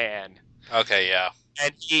his plan. Okay, yeah.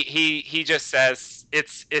 And he just says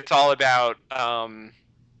it's all about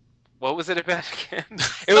what was it about again?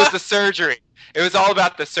 It was the surgery. It was all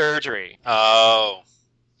about the surgery. Oh.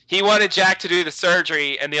 He wanted Jack to do the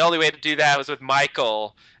surgery, and the only way to do that was with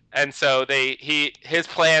Michael. And so his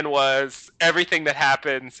plan was everything that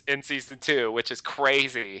happens in season 2, which is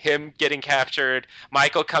crazy. Him getting captured,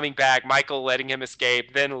 Michael coming back, Michael letting him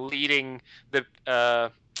escape, then leading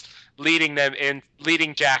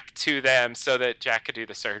Jack to them so that Jack could do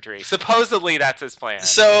the surgery. Supposedly that's his plan.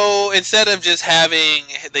 So instead of just having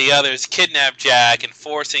the others kidnap Jack and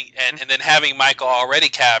forcing and then having Michael already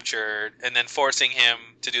captured and then forcing him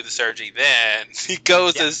to do the surgery, then he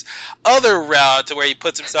goes this other route to where he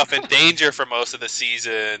puts himself in danger for most of the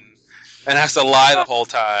season and has to lie the whole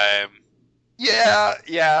time. Yeah.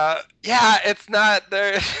 It's not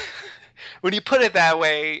there. When you put it that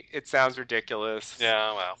way, it sounds ridiculous.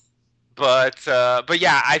 Yeah, well. But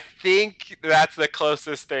yeah, I think that's the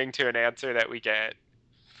closest thing to an answer that we get.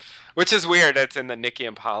 Which is weird. It's in the Nikki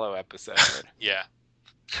and Paulo episode. Yeah.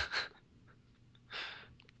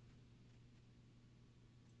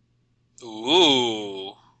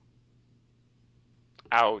 Ooh.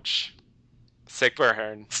 Ouch. Sick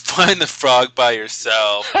burn. Find the frog by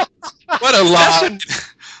yourself. What a line!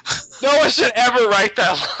 No one should ever write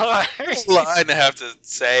that line. Line to have to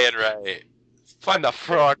say it right. Find the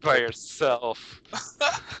frog by yourself.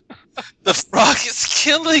 The frog is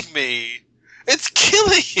killing me. It's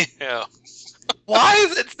killing you. Why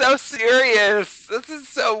is it so serious? This is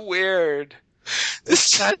so weird.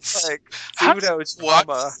 This That's like pseudo drama. Watched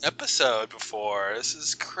this episode before. This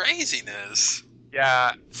is craziness.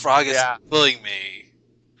 Yeah. Frog is killing me.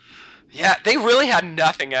 Yeah, they really had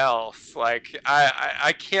nothing else. Like,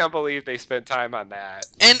 I can't believe they spent time on that.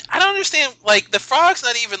 And I don't understand, like, the frog's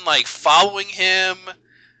not even, like, following him.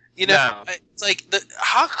 You know, No. It's like,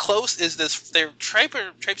 how close is this? They're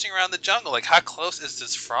traipsing around the jungle. Like, how close is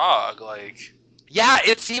this frog? Like, yeah,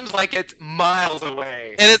 it seems like it's miles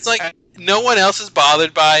away. And it's like, no one else is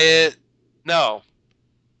bothered by it. No.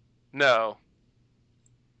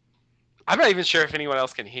 I'm not even sure if anyone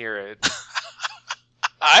else can hear it.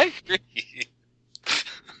 I agree.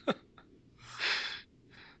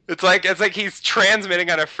 It's like he's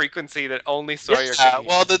transmitting on a frequency that only Sawyer can hear.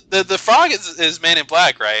 Well, the frog is Man in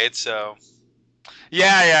Black, right? So.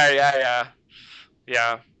 Yeah.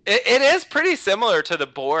 It is pretty similar to the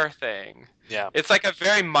boar thing. Yeah. It's like a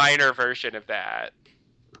very minor version of that.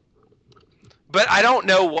 But I don't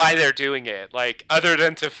know why they're doing it, like, other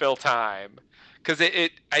than to fill time. Because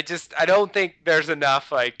I don't think there's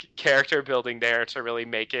enough, like, character building there to really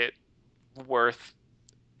make it worth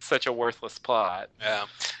such a worthless plot. Yeah.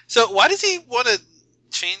 So why does he want to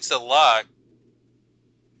change the lock?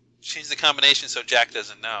 Change the combination so Jack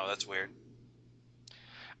doesn't know? That's weird.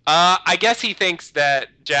 I guess he thinks that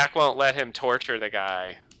Jack won't let him torture the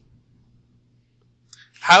guy.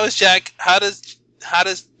 How does Jack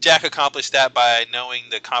accomplish that by knowing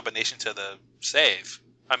the combination to the safe?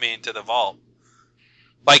 I mean, to the vault.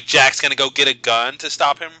 Like, Jack's gonna go get a gun to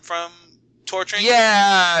stop him from torturing?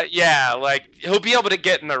 Yeah, like, he'll be able to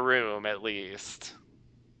get in the room, at least.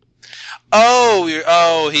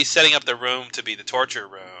 Oh, he's setting up the room to be the torture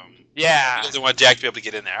room. Yeah. He doesn't want Jack to be able to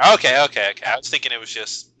get in there. Okay. I was thinking it was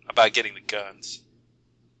just about getting the guns.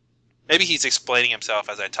 Maybe he's explaining himself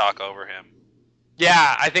as I talk over him.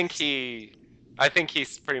 Yeah, I think he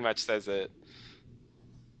pretty much says it.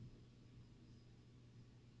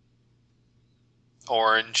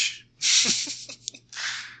 Orange.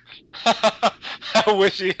 I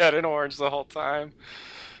wish he had an orange the whole time.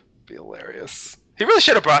 Be hilarious. He really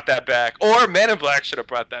should have brought that back. Or Man in Black should have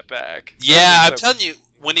brought that back. Yeah, I'm telling you,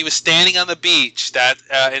 when he was standing on the beach, that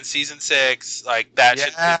in season 6, like, that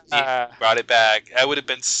should have brought it back. That would have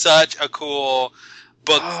been such a cool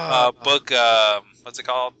book. What's it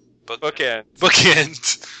called? Bookend.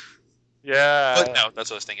 Bookend. Yeah. No,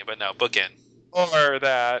 that's what I was thinking. But no, bookend. Or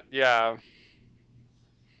that. Yeah.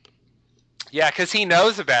 Yeah, because he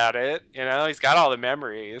knows about it. You know, he's got all the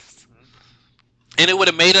memories. And it would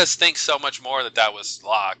have made us think so much more that was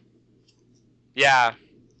Locke. Yeah,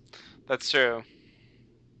 that's true.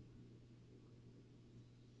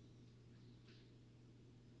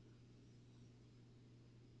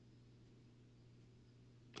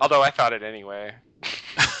 Although I thought it anyway.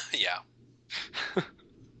 Yeah.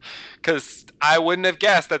 Because I wouldn't have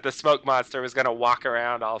guessed that the smoke monster was going to walk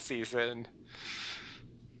around all season.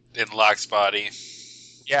 In Locke's body.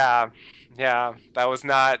 Yeah. That was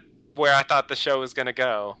not where I thought the show was going to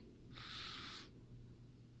go.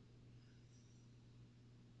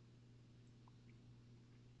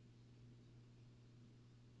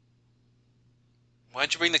 Why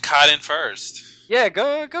don't you bring the cot in first? Yeah,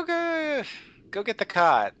 go get the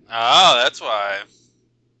cot. Oh, that's why.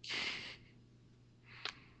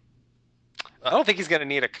 I don't think he's going to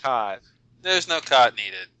need a cot. There's no cot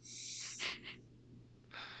needed.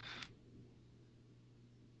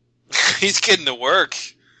 He's getting to work.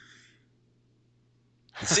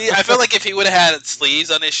 See, I feel like if he would have had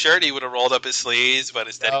sleeves on his shirt, he would have rolled up his sleeves, but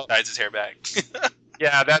instead he ties his hair back.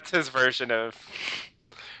 Yeah, that's his version of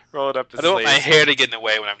rolled up his sleeves. I don't want my hair to get in the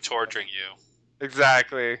way when I'm torturing you.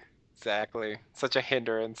 Exactly. Such a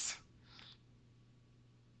hindrance.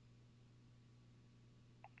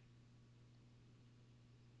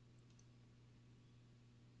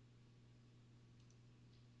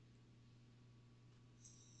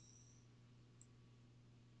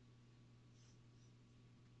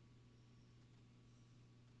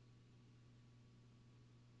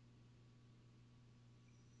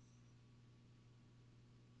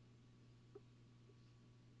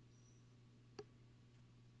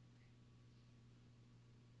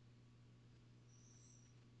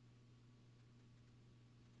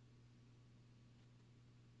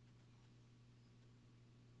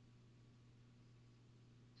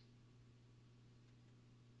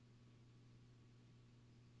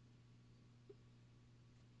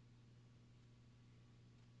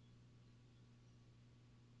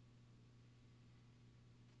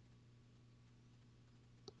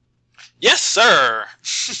 Yes, sir.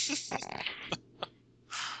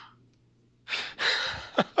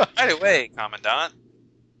 Right away, Commandant.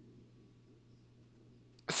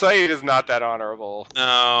 Sayid is not that honorable.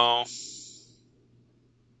 No.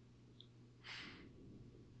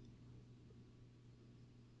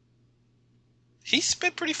 He's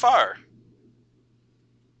been pretty far.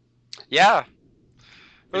 Yeah.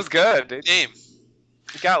 It was good. Game.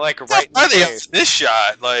 He got like right in the the face. This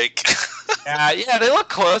shot, like. yeah, they look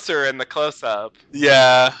closer in the close-up.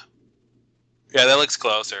 Yeah. Yeah, that looks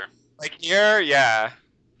closer. Like here, yeah.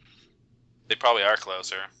 They probably are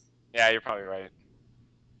closer. Yeah, you're probably right.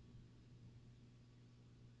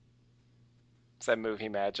 It's that movie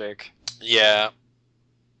magic. Yeah.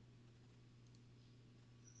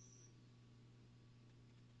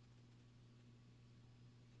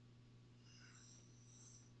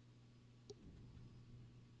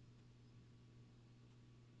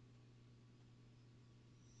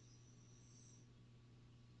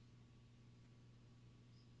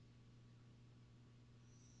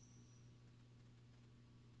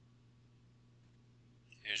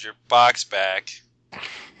 Here's your box back.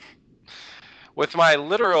 With my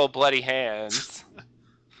literal bloody hands.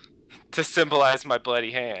 To symbolize my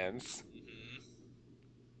bloody hands. Mm-hmm.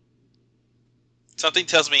 Something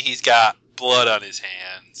tells me he's got blood on his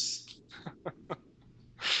hands.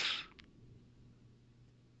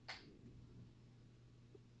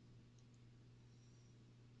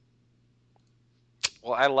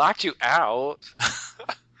 Well, I locked you out.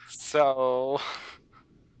 So...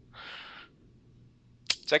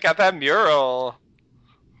 Check out that mural.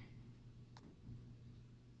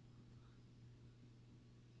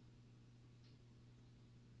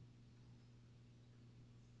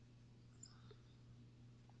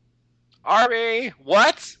 Army,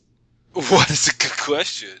 what? What is a good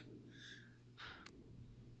question?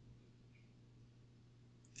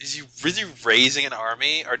 Is he really raising an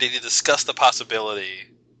army, or did he discuss the possibility?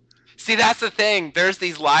 See, that's the thing. There's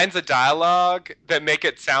these lines of dialogue that make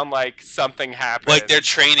it sound like something happened. Like they're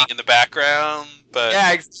training in the background, but...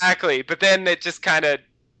 Yeah, exactly. But then it just kind of...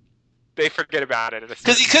 They forget about it.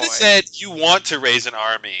 Because he could have said, you want to raise an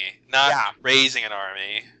army, not raising an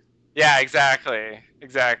army. Yeah, exactly.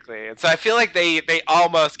 Exactly. And so I feel like they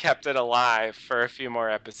almost kept it alive for a few more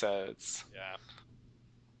episodes. Yeah.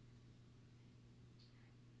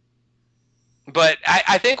 But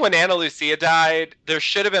I think when Ana Lucia died, there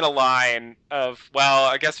should have been a line of, well,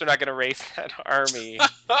 I guess we're not going to raise that army.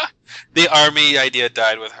 The army idea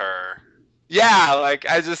died with her. Yeah, like,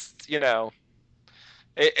 I just, you know...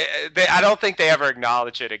 I don't think they ever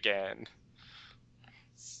acknowledge it again.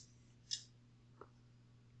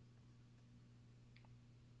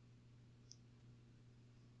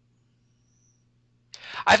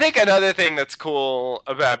 I think another thing that's cool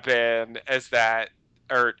about Ben is that,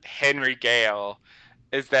 or Henry Gale,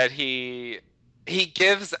 is that he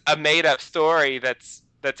gives a made-up story that's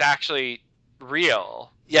actually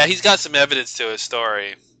real. Yeah, he's got some evidence to his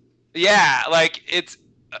story. Yeah, like, it's...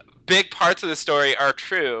 Big parts of the story are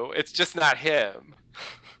true. It's just not him.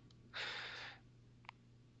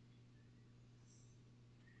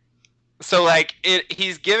 So, like,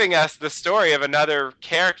 he's giving us the story of another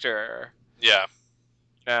character. Yeah.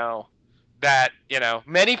 You know, that, you know,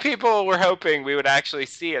 many people were hoping we would actually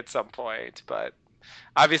see at some point, but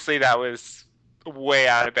obviously that was way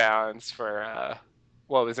out of bounds for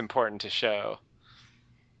what was important to show.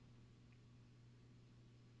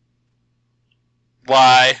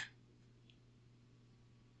 Why?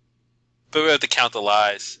 But we have to count the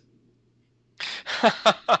lies.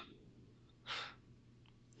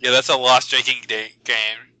 Yeah, that's a lost drinking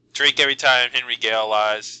game. Drink every time Henry Gale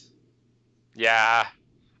lies. Yeah.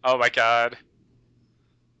 Oh my god.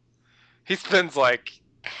 He spends, like,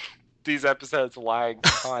 these episodes lying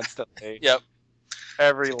constantly. Yep.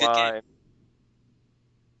 Every line. Game.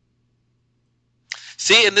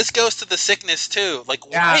 See, and this goes to the sickness, too. Like,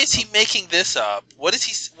 why is he making this up?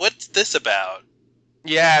 What's this about?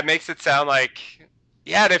 Yeah, it makes it sound like...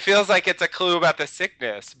 Yeah, and it feels like it's a clue about the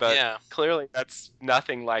sickness, but clearly that's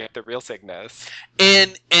nothing like the real sickness.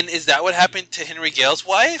 And is that what happened to Henry Gale's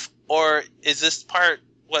wife? Or is this part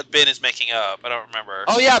what Ben is making up? I don't remember.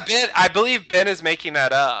 Oh, yeah, I believe Ben is making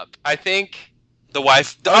that up. I think... The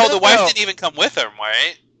wife... Oh, the wife didn't even come with him,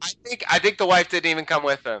 right? I think the wife didn't even come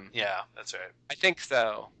with him. Yeah, that's right. I think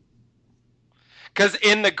so. Because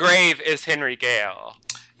in the grave is Henry Gale.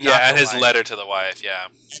 Yeah, and his letter to the wife. Yeah,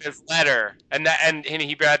 his letter, and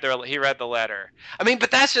he read the letter. I mean, but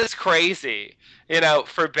that's just crazy, you know,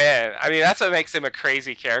 for Ben. I mean, that's what makes him a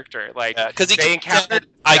crazy character. Like, because they encountered.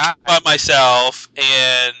 I keep by myself,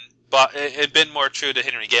 and been more true to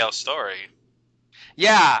Henry Gale's story.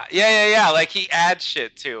 Yeah. Like he adds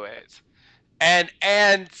shit to it, and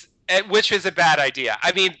which is a bad idea.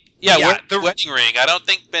 I mean, Yeah, yeah, wedding ring. I don't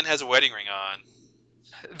think Ben has a wedding ring on.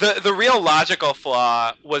 the real logical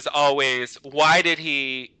flaw was always why didn't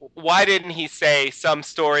he say some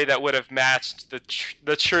story that would have matched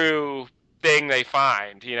the true thing they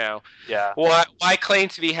find, you know? Yeah. Why claim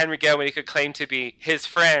to be Henry Gale when he could claim to be his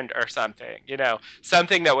friend or something, you know,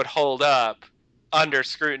 something that would hold up under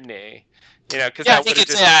scrutiny, you know, because Yeah, that he would have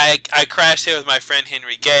could just say, I crashed here with my friend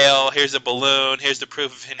Henry Gale. Here's a balloon. Here's the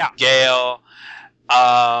proof of Henry yeah, Gale.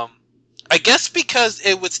 I guess because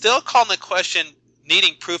it would still call into question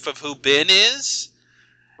needing proof of who Ben is.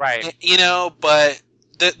 right. You know, but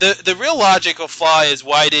the real logical flaw is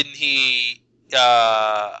why didn't he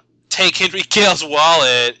take Henry Gale's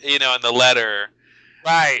wallet, you know, in the letter?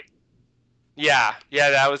 Right. Yeah,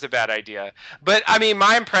 that was a bad idea. But I mean,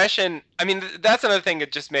 my impression, I mean, that's another thing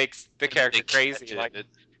that just makes the character crazy. Like,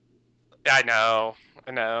 I know.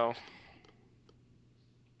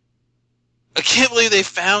 I can't believe they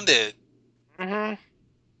found it. Hmm.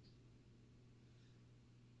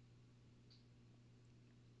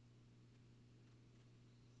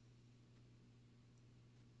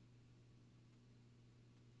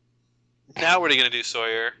 Now what are you gonna do,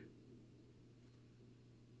 Sawyer?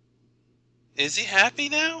 Is he happy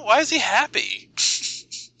now? Why is he happy?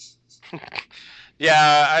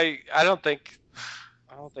 Yeah, I don't think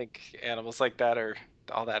animals like that are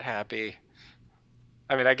all that happy.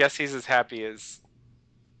 I mean, I guess he's as happy as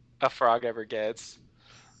a frog ever gets.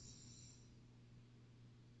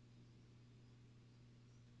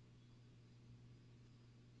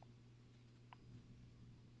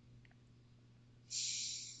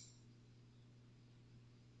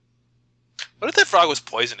 What if that frog was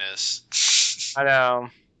poisonous? I know.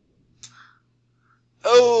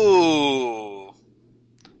 Oh.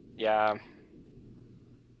 Yeah.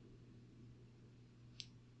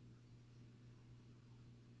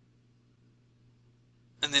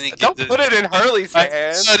 And then he Don't gives put it in Hurley's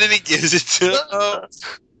hands. and then he gives it to him.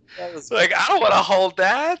 That was Like, I don't want to hold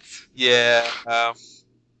that. yeah.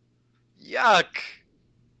 Yuck.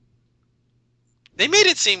 They made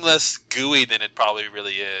it seem less gooey than it probably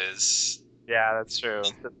really is. Yeah, that's true.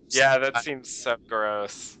 Yeah, that seems so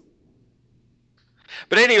gross.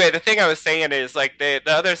 But anyway, the thing I was saying is like the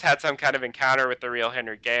others had some kind of encounter with the real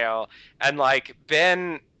Henry Gale, and like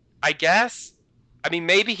Ben, I guess, I mean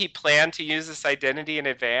maybe he planned to use this identity in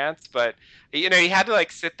advance, but you know he had to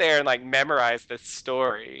like sit there and like memorize this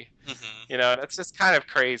story. Mm-hmm. You know, that's just kind of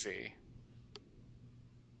crazy.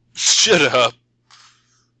 Shut up.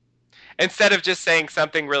 Instead of just saying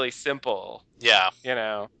something really simple, Yeah. you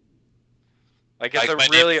know, like it's Like my a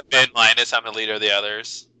name really, is Ben Linus. I'm the leader of the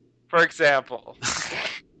others. for example.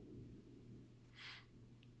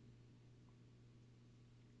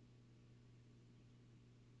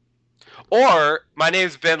 Or my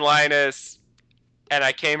name's Ben Linus, and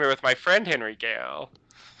I came here with my friend Henry Gale.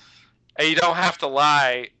 And you don't have to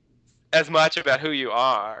lie as much about who you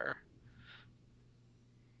are.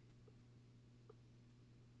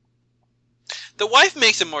 The wife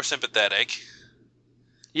makes him more sympathetic,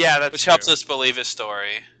 Yeah, that's which true. helps us believe his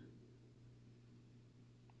story.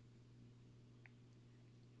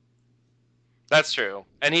 That's true.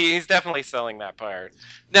 And he's definitely selling that part.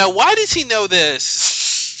 Now, why does he know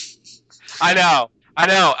this? I know.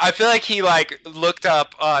 I feel like he like looked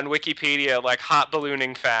up on Wikipedia like hot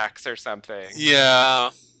ballooning facts or something.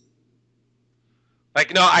 Yeah.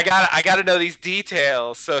 Like, no, I gotta know these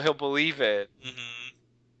details so he'll believe it. Mm-hmm.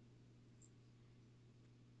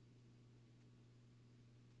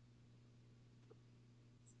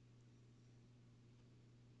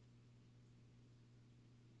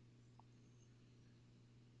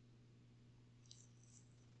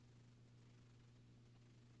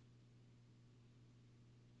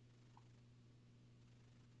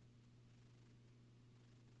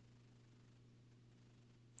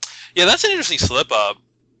 Yeah, that's an interesting slip up.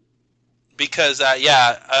 Because, a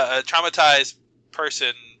traumatized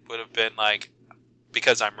person would have been like,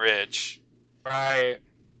 because I'm rich. Right.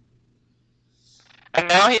 And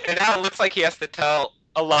now it looks like he has to tell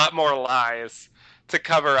a lot more lies to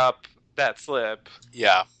cover up that slip.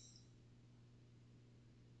 Yeah.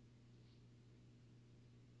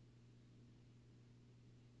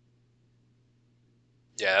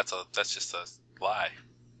 Yeah, that's just a lie.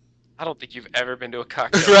 I don't think you've ever been to a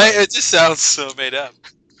cocktail. Right? It just sounds so made up.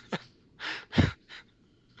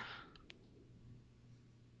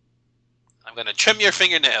 I'm gonna trim your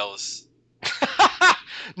fingernails.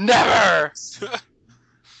 Never.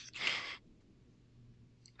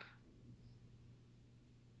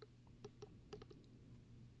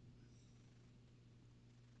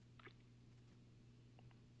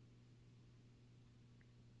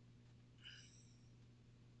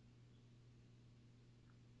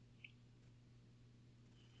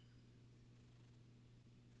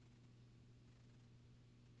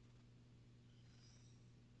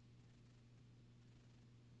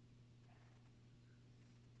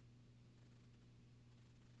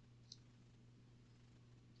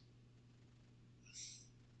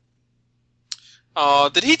 Oh,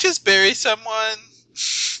 did he just bury someone?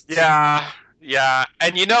 Yeah, yeah.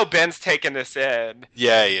 And you know Ben's taking this in.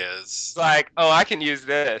 Yeah, he It's is. like, oh, I can use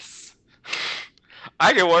this.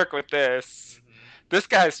 I can work with this. Mhm. This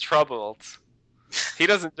guy's troubled. He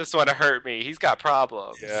doesn't just want to hurt me. He's got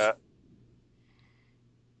problems. Yeah.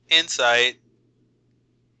 Insight.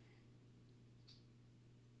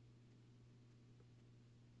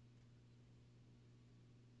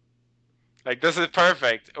 Like, this is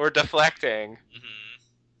perfect. We're deflecting. Hmm.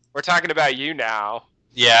 We're talking about you now.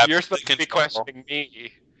 Yeah, You're supposed to be control. questioning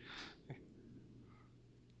me.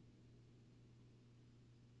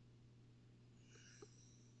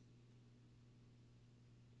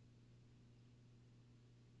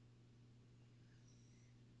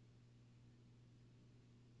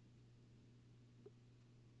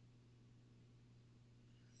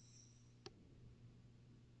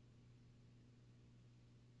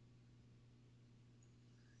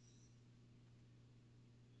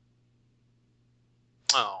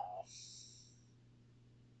 Oh.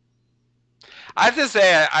 I have to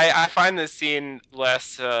say, I find this scene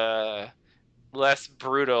less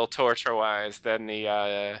brutal torture wise than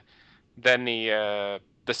the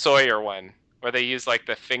Sawyer one, where they use like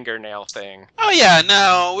the fingernail thing. Oh yeah,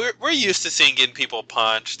 no, we're used to seeing getting people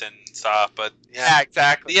punched and stuff, but yeah, Yeah,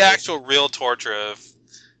 exactly. the actual real torture of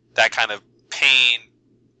that kind of pain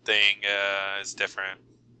thing is different.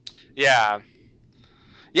 Yeah.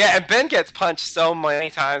 Yeah, and Ben gets punched so many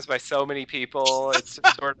times by so many people. It's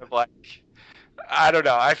just sort of like, I don't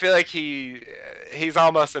know. I feel like he's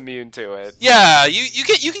almost immune to it. Yeah, you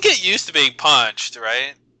can get used to being punched,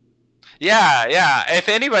 right? Yeah, yeah. If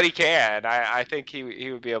anybody can, I think he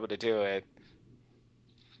would be able to do it.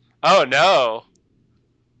 Oh no!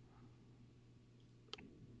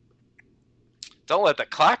 Don't let the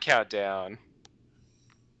clock count down.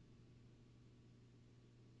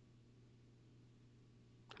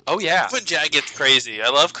 Oh yeah, When Jag gets crazy, I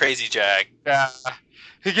love crazy Jag. yeah.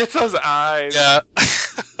 He gets those eyes. Yeah.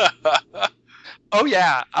 Oh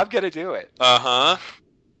yeah, I'm gonna do it. Uh-huh.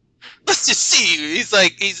 Let's just see. He's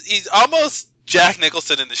like he's almost Jack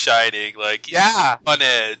Nicholson in The Shining. Like he's Yeah, on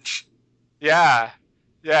edge. yeah,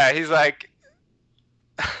 yeah. He's like,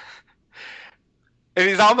 and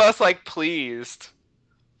he's almost like pleased.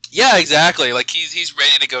 Yeah, exactly. Like he's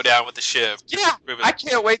ready to go down with the ship. Yeah, I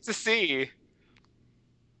can't wait to see.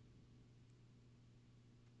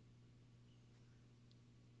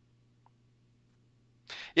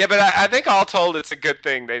 Yeah, but I think all told, it's a good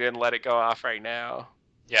thing they didn't let it go off right now.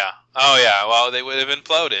 Yeah. Oh yeah. Well, they would have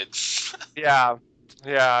imploded. Yeah,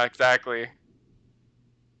 yeah, exactly.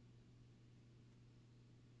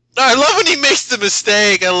 No, I love when he makes the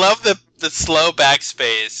mistake. I love the slow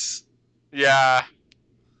backspace. Yeah.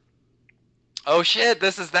 Oh shit,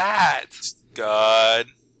 this is that. God.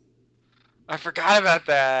 I forgot about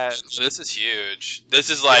that. This is huge. This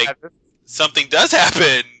is like Yeah, something does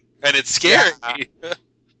happen and it's scary.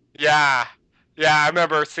 yeah. Yeah, I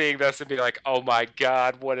remember seeing this and being like, "Oh my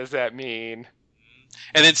god, what does that mean?"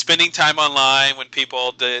 And then spending time online when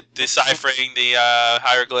people deciphering the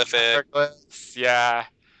hieroglyphic. Yeah.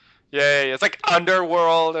 Yeah, it's like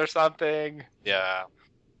Underworld or something. Yeah.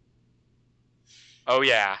 Oh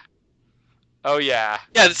yeah. Oh yeah.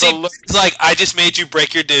 Yeah, the scene look, is like, I just made you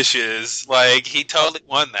break your dishes. Like, he totally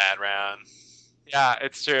won that round. yeah,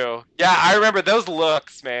 it's true. Yeah, I remember those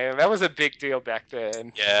looks, man. That was a big deal back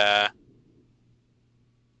then. Yeah.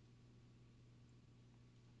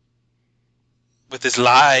 With his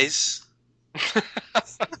lies.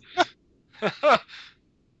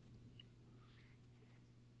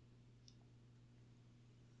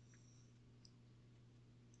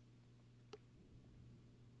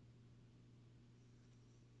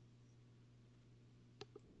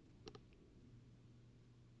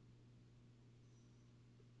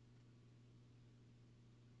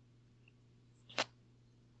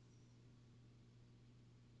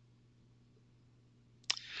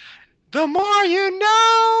 The more you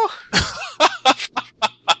know.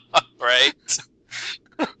 Right?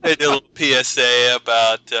 They did a little PSA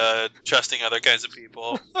about trusting other kinds of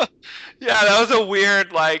people. Yeah, that was a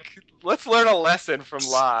weird, like, let's learn a lesson from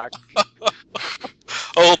Locke.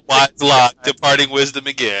 Old wise Locke, departing wisdom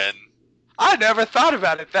again. I never thought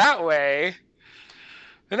about it that way.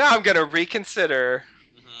 And now I'm going to reconsider.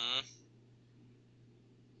 Mm-hmm.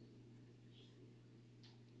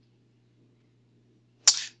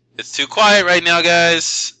 It's too quiet right now,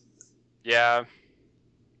 guys. Yeah.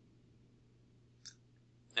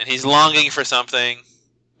 And he's longing for something.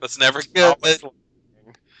 That's never good.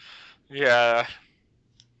 Yeah.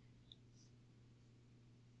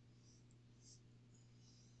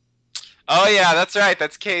 Oh yeah, that's right.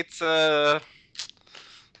 That's Kate's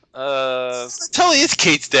Totally is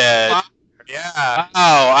Kate's dad. Yeah.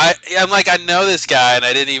 Oh, I'm like, I know this guy, and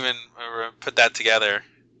I didn't even put that together.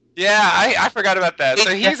 Yeah, I forgot about that.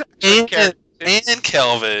 So he's a good character. And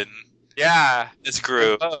Kelvin. Yeah. It's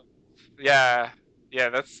group. Yeah. Yeah,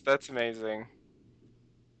 that's amazing.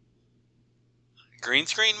 Green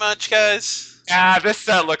screen much, guys? Yeah, this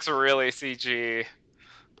set looks really CG.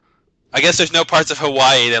 I guess there's no parts of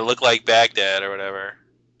Hawaii that look like Baghdad or whatever.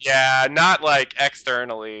 Yeah, not like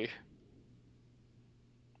externally.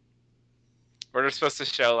 We're just supposed to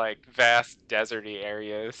show like vast deserty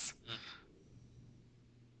areas.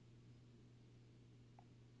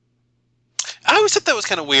 I always thought that was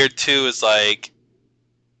kind of weird too. Is like,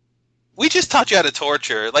 we just taught you how to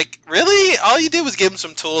torture. Like, really? All you did was give him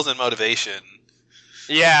some tools and motivation.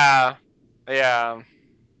 Yeah, yeah.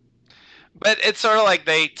 But it's sort of like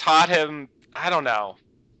they taught him. I don't know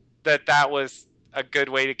that was a good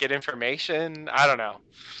way to get information. I don't know.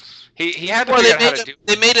 He had to figure out how to do.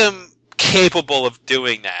 They made him capable of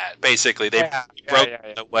doing that. Basically, they broke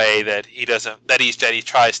in a way that he doesn't. That he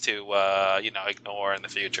tries to ignore in the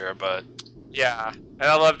future. But yeah, and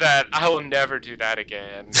I love that. I will never do that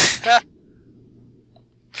again.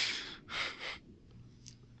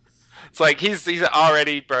 It's like he's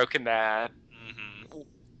already broken that. Mm-hmm.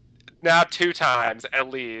 Now 2 times at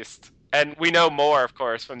least, and we know more, of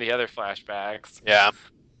course, from the other flashbacks. Yeah.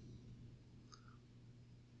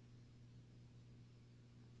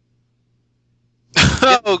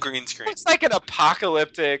 Oh, green screen. It's like an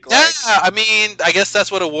apocalyptic. Yeah, I mean, I guess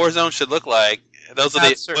that's what a war zone should look like. Those are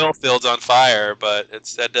the oil fields on fire, but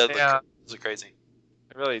that does look crazy.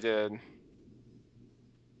 It really did.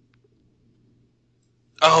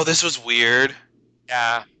 Oh, this was weird.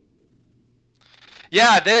 Yeah.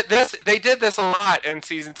 Yeah, they did this a lot in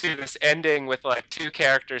season 2. This ending with like 2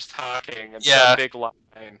 characters talking and some big line.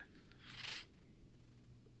 And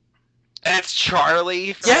it's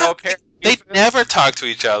Charlie. From they never talk to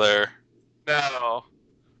each other. No,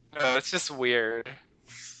 it's just weird.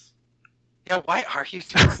 Yeah, why are you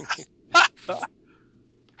doing it?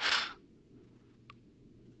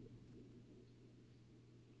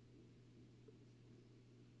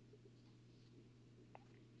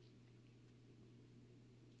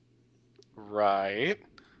 Right.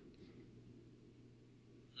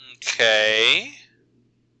 Okay.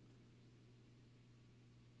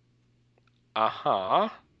 Uh-huh.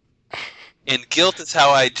 And guilt is how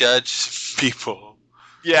I judge people.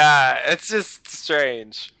 Yeah, it's just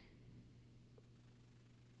strange.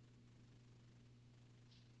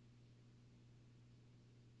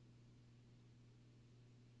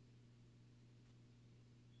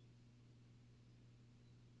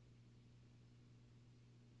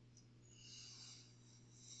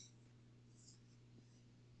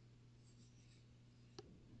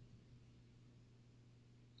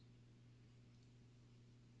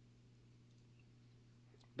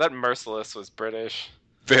 That Merciless was British.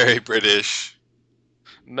 Very British.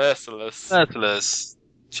 Merciless. Merciless.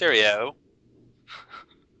 Cheerio.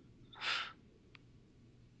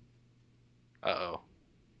 Uh-oh.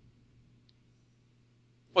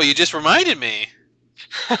 Well, you just reminded me.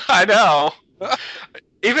 I know.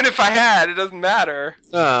 Even if I had, it doesn't matter.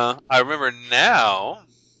 I remember now.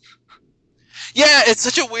 Yeah, it's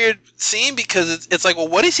such a weird scene because it's like, well,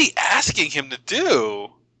 what is he asking him to do?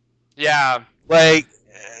 Yeah. Like,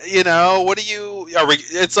 what do you...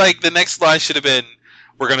 It's like the next line should have been,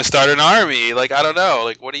 we're going to start an army. Like, I don't know.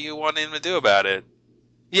 Like, what do you want him to do about it?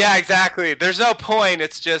 Yeah, exactly. There's no point.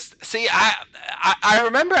 It's just... See, I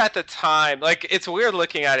remember at the time, like, it's weird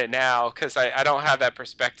looking at it now because I don't have that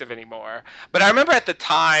perspective anymore. But I remember at the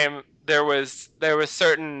time there was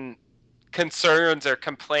certain concerns or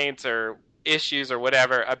complaints or issues or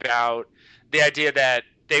whatever about the idea that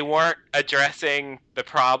they weren't addressing the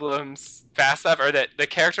problems fast enough, or that the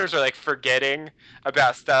characters are like forgetting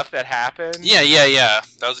about stuff that happened. Yeah.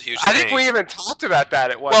 That was a huge thing. I think we even talked about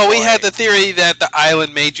that at one point. Well, we had the theory that the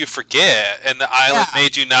island made you forget, and the island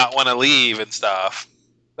made you not want to leave and stuff.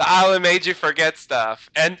 The island made you forget stuff.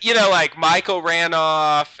 And, like Michael ran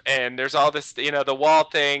off, and there's all this, the wall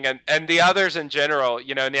thing, and the others in general,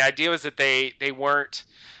 and the idea was that they weren't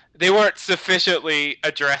sufficiently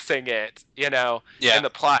addressing it, in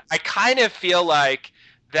the plot. I kind of feel like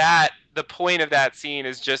that the point of that scene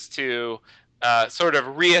is just to sort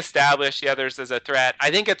of reestablish the others as a threat.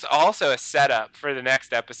 I think it's also a setup for the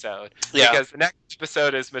next episode. Yeah. Because the next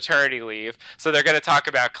episode is maternity leave, so they're going to talk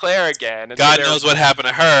about Claire again. And God knows what happened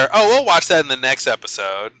to her. Oh, we'll watch that in the next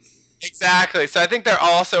episode. Exactly. So I think they're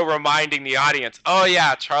also reminding the audience, oh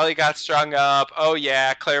yeah, Charlie got strung up. Oh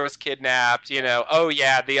yeah, Claire was kidnapped. Oh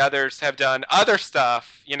yeah, the others have done other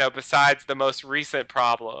stuff. Besides the most recent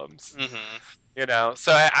problems. Mm-hmm.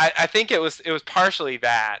 So I think it was partially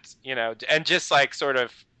that. And just like sort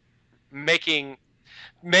of making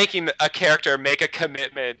a character make a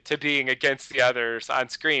commitment to being against the others on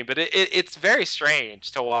screen, but it's very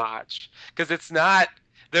strange to watch because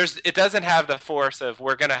it doesn't have the force of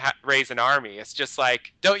we're gonna raise an army. It's just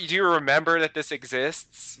like, do you remember that this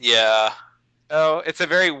exists? Yeah. Oh, it's a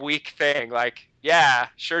very weak thing. Like, yeah,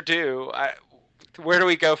 sure do. Where do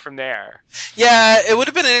we go from there? Yeah, it would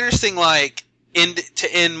have been an interesting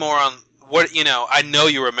end more on what I know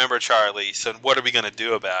you remember Charlie, so what are we gonna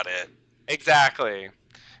do about it? Exactly.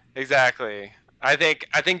 I think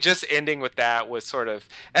just ending with that was sort of,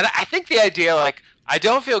 and I think the idea, like, I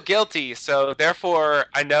don't feel guilty, so therefore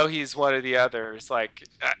I know he's one of the others. Like,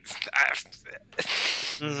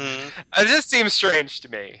 Mm-hmm. it just seems strange to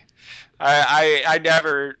me. I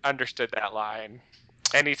never understood that line.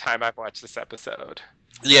 Anytime I've watched this episode.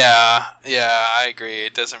 Yeah, I agree.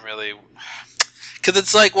 It doesn't really, because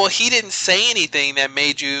it's like, well, he didn't say anything that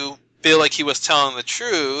made you feel like he was telling the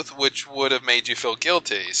truth, which would have made you feel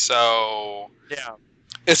guilty. So Yeah.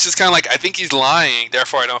 it's just kind of like, I think he's lying,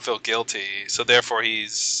 therefore I don't feel guilty. So therefore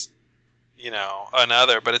he's,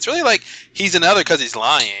 another. But it's really like he's another because he's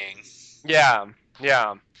lying. Yeah.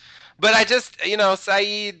 But I just,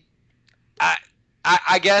 Saeed,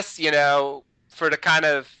 I guess, for the kind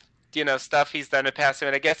of, stuff he's done in the past,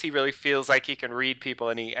 I guess he really feels like he can read people,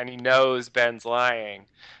 and he knows Ben's lying,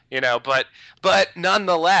 but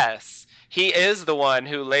nonetheless, he is the one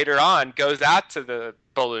who later on goes out to the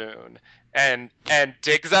balloon and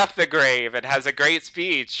digs up the grave and has a great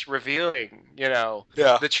speech revealing, Yeah.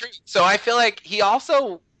 the truth. So I feel like he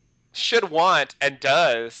also should want and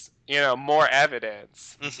does, more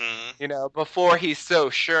evidence, before he's so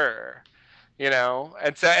sure.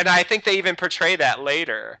 And I think they even portray that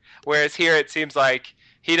later. Whereas here it seems like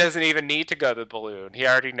he doesn't even need to go to the balloon. He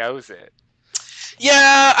already knows it.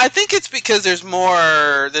 Yeah, I think it's because there's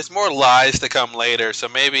more lies to come later, so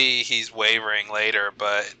maybe he's wavering later,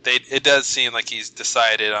 but it does seem like he's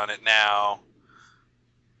decided on it now,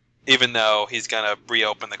 even though he's gonna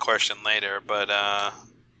reopen the question later. But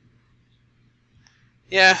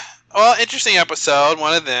yeah, well, interesting episode,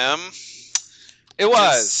 one of them. It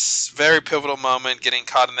was very pivotal moment, getting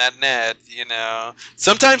caught in that net.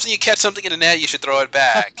 Sometimes when you catch something in the net, you should throw it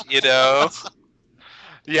back. Yeah.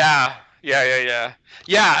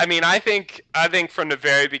 I mean, I think from the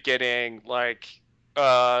very beginning, like,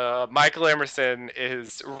 Michael Emerson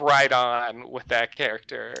is right on with that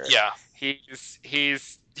character. Yeah,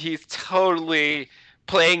 he's totally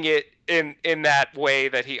playing it in that way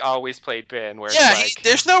that he always played Ben. Where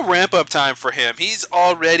there's no ramp up time for him. He's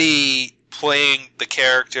already playing the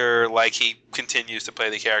character like he continues to play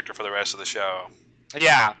the character for the rest of the show.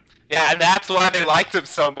 Yeah, and that's why they liked him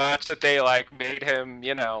so much, that they made him,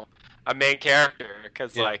 a main character,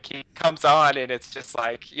 because he comes on and it's just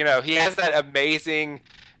like, he has that amazing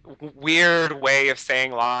weird way of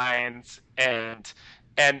saying lines, and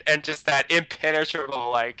just that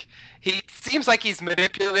impenetrable, he seems like he's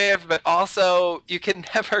manipulative, but also you can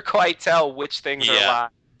never quite tell which things are lies.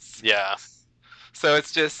 Yeah. So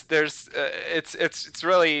it's just it's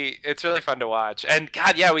really fun to watch. And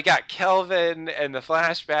God, yeah, we got Kelvin and the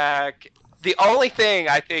flashback. The only thing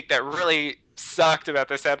I think that really sucked about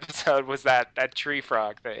this episode was that tree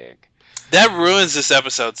frog thing. That ruins this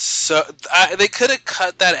episode. So they could have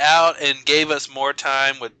cut that out and gave us more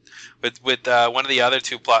time with one of the other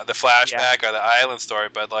two plot, the flashback or the island story.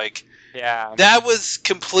 But that was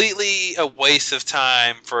completely a waste of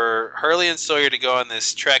time for Hurley and Sawyer to go on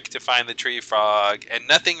this trek to find the tree frog, and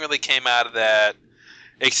nothing really came out of that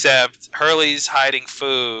except Hurley's hiding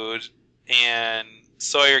food, and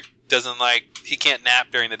Sawyer he can't nap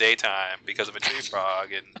during the daytime because of a tree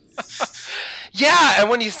frog. And yeah, and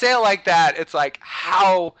when you say it like that, it's like,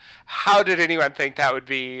 how did anyone think that would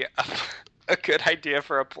be a good idea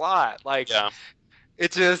for a plot?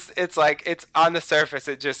 It's like, it's on the surface,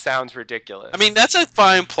 it just sounds ridiculous. I mean, that's a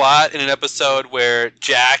fine plot in an episode where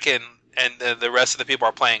Jack and the rest of the people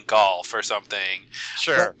are playing golf or something.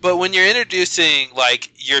 Sure. But when you're introducing,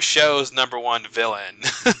 your show's number one villain,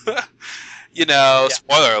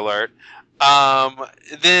 spoiler alert,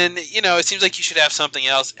 then, it seems like you should have something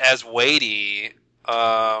else as weighty.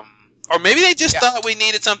 Or maybe they just thought we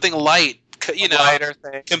needed something light,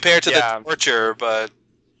 compared to the torture, but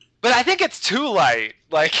I think it's too light.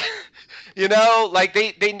 You know, like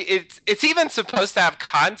it's even supposed to have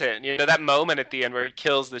content. You know, that moment at the end where he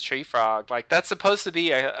kills the tree frog, like that's supposed to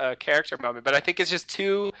be a character moment. But I think it's just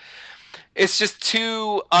too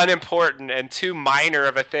unimportant and too minor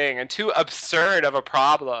of a thing and too absurd of a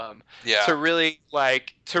problem Yeah. to really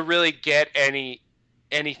get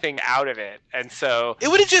anything out of it. And so it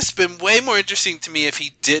would have just been way more interesting to me if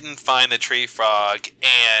he didn't find the tree frog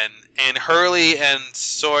and Hurley and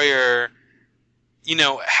Sawyer, you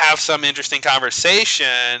know, have some interesting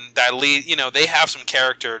conversation that lead, you know, they have some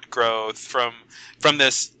character growth from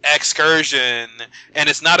this excursion, and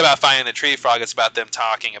it's not about finding the tree frog, it's about them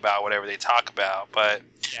talking about whatever they talk about. But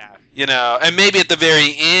yeah, you know, and maybe at the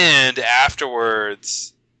very end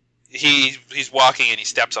afterwards he's walking and he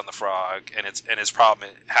steps on the frog and his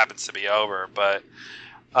problem happens to be over. But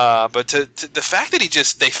to the fact that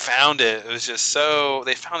they found it, it was just so,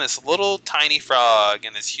 they found this little tiny frog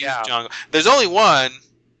in this huge jungle. There's only one.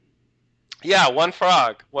 Yeah, one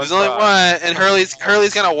frog. There's only one, and Hurley's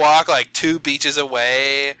gonna walk like 2 beaches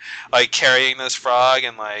away, like carrying this frog,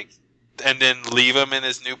 and then leave him in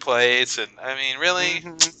his new place. And I mean, really?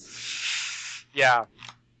 Mm-hmm. Yeah.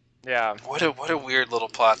 Yeah. What a weird little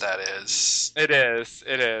plot that is. It is.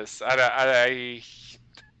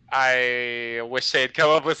 I wish they'd come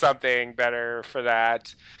up with something better for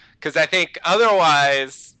that, because I think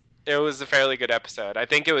otherwise it was a fairly good episode. I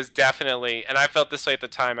think it was definitely, and I felt this way at the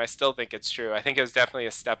time, I still think it's true, I think it was definitely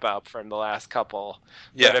a step up from the last couple.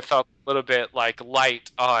 Yeah. But it felt a little bit like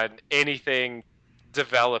light on anything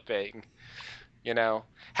developing, you know.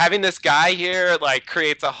 Having this guy here like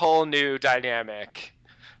creates a whole new dynamic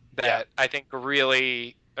that I think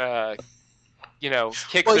really you know,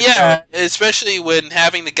 show. Especially when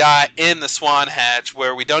having the guy in the Swan Hatch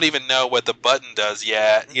where we don't even know what the button does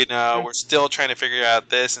yet. You know, we're still trying to figure out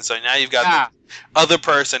this, and so now you've got the other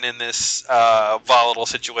person in this volatile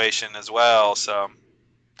situation as well. So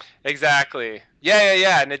exactly,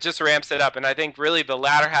 yeah, and it just ramps it up. And I think really the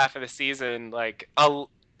latter half of the season, like a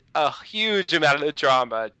huge amount of the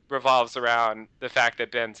drama revolves around the fact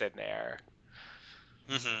that Ben's in there.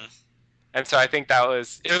 Mm-hmm. And so I think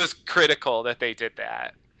it was critical that they did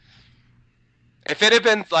that. If it had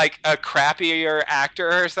been like a crappier actor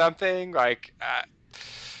or something, like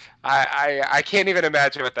I can't even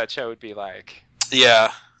imagine what that show would be like.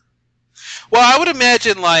 Yeah. Well, I would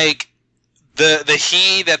imagine like the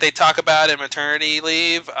he that they talk about in maternity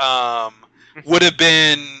leave would have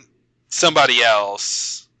been somebody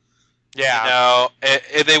else. Yeah, you know,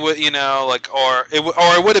 they would, you know, like, or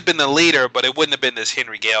it would have been the leader, but it wouldn't have been this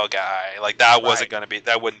Henry Gale guy. Like that wasn't going to be,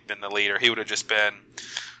 that wouldn't have been the leader. He would have just been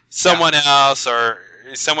someone else, or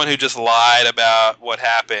someone who just lied about what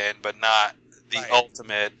happened, but not the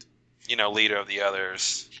ultimate, you know, leader of the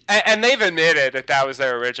others. And they've admitted that was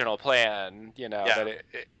their original plan. You know,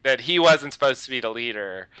 that he wasn't supposed to be the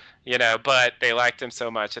leader. You know, but they liked him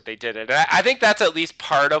so much that they did it. And I think that's at least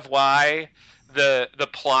part of why the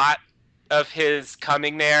plot of his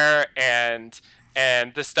coming there and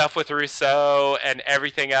the stuff with Rousseau and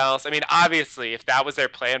everything else. I mean, obviously, if that was their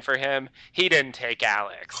plan for him, he didn't take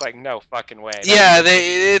Alex. Like, no fucking way. Yeah,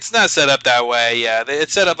 it's not set up that way. Yeah,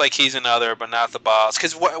 it's set up like he's another, but not the boss.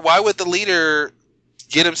 Because why would the leader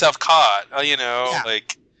get himself caught? You know,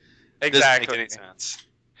 like exactly. Doesn't make any sense.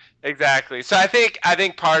 Exactly. So I think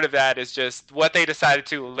part of that is just what they decided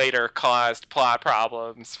to later caused plot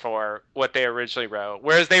problems for what they originally wrote.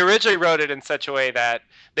 Whereas they originally wrote it in such a way that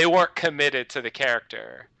they weren't committed to the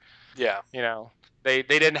character. Yeah. You know, they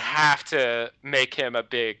didn't have to make him a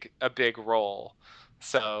big role.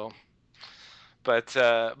 So, but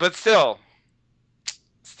still,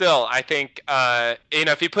 I think you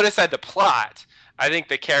know, if you put aside the plot, I think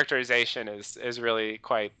the characterization is really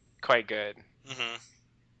quite good. Mm-hmm.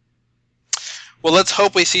 Well, let's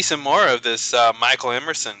hope we see some more of this Michael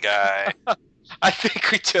Emerson guy. I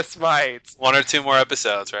think we just might. 1 or 2 more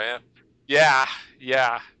episodes, right? Yeah.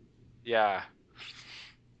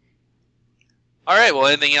 All right. Well,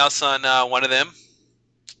 anything else on one of them?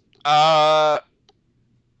 No,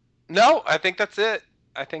 I think that's it.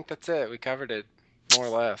 We covered it, more or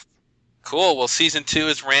less. Cool. Well, season 2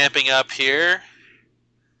 is ramping up here.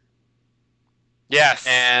 Yes.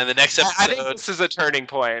 And the next episode... I think this is a turning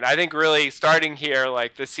point. I think really starting here,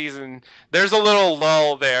 like the season... There's a little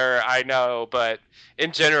lull there, I know, but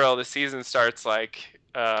in general, the season starts like,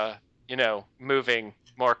 you know, moving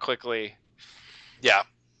more quickly. Yeah.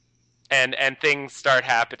 And things start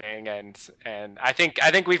happening, and I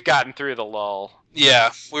think we've gotten through the lull.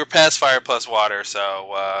 Yeah, we're past Fire Plus Water,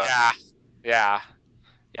 so... Yeah,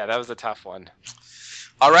 that was a tough one.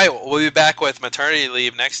 All right, we'll be back with maternity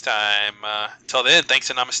leave next time. Until then,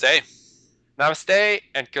 thanks and namaste. Namaste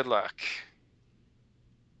and good luck.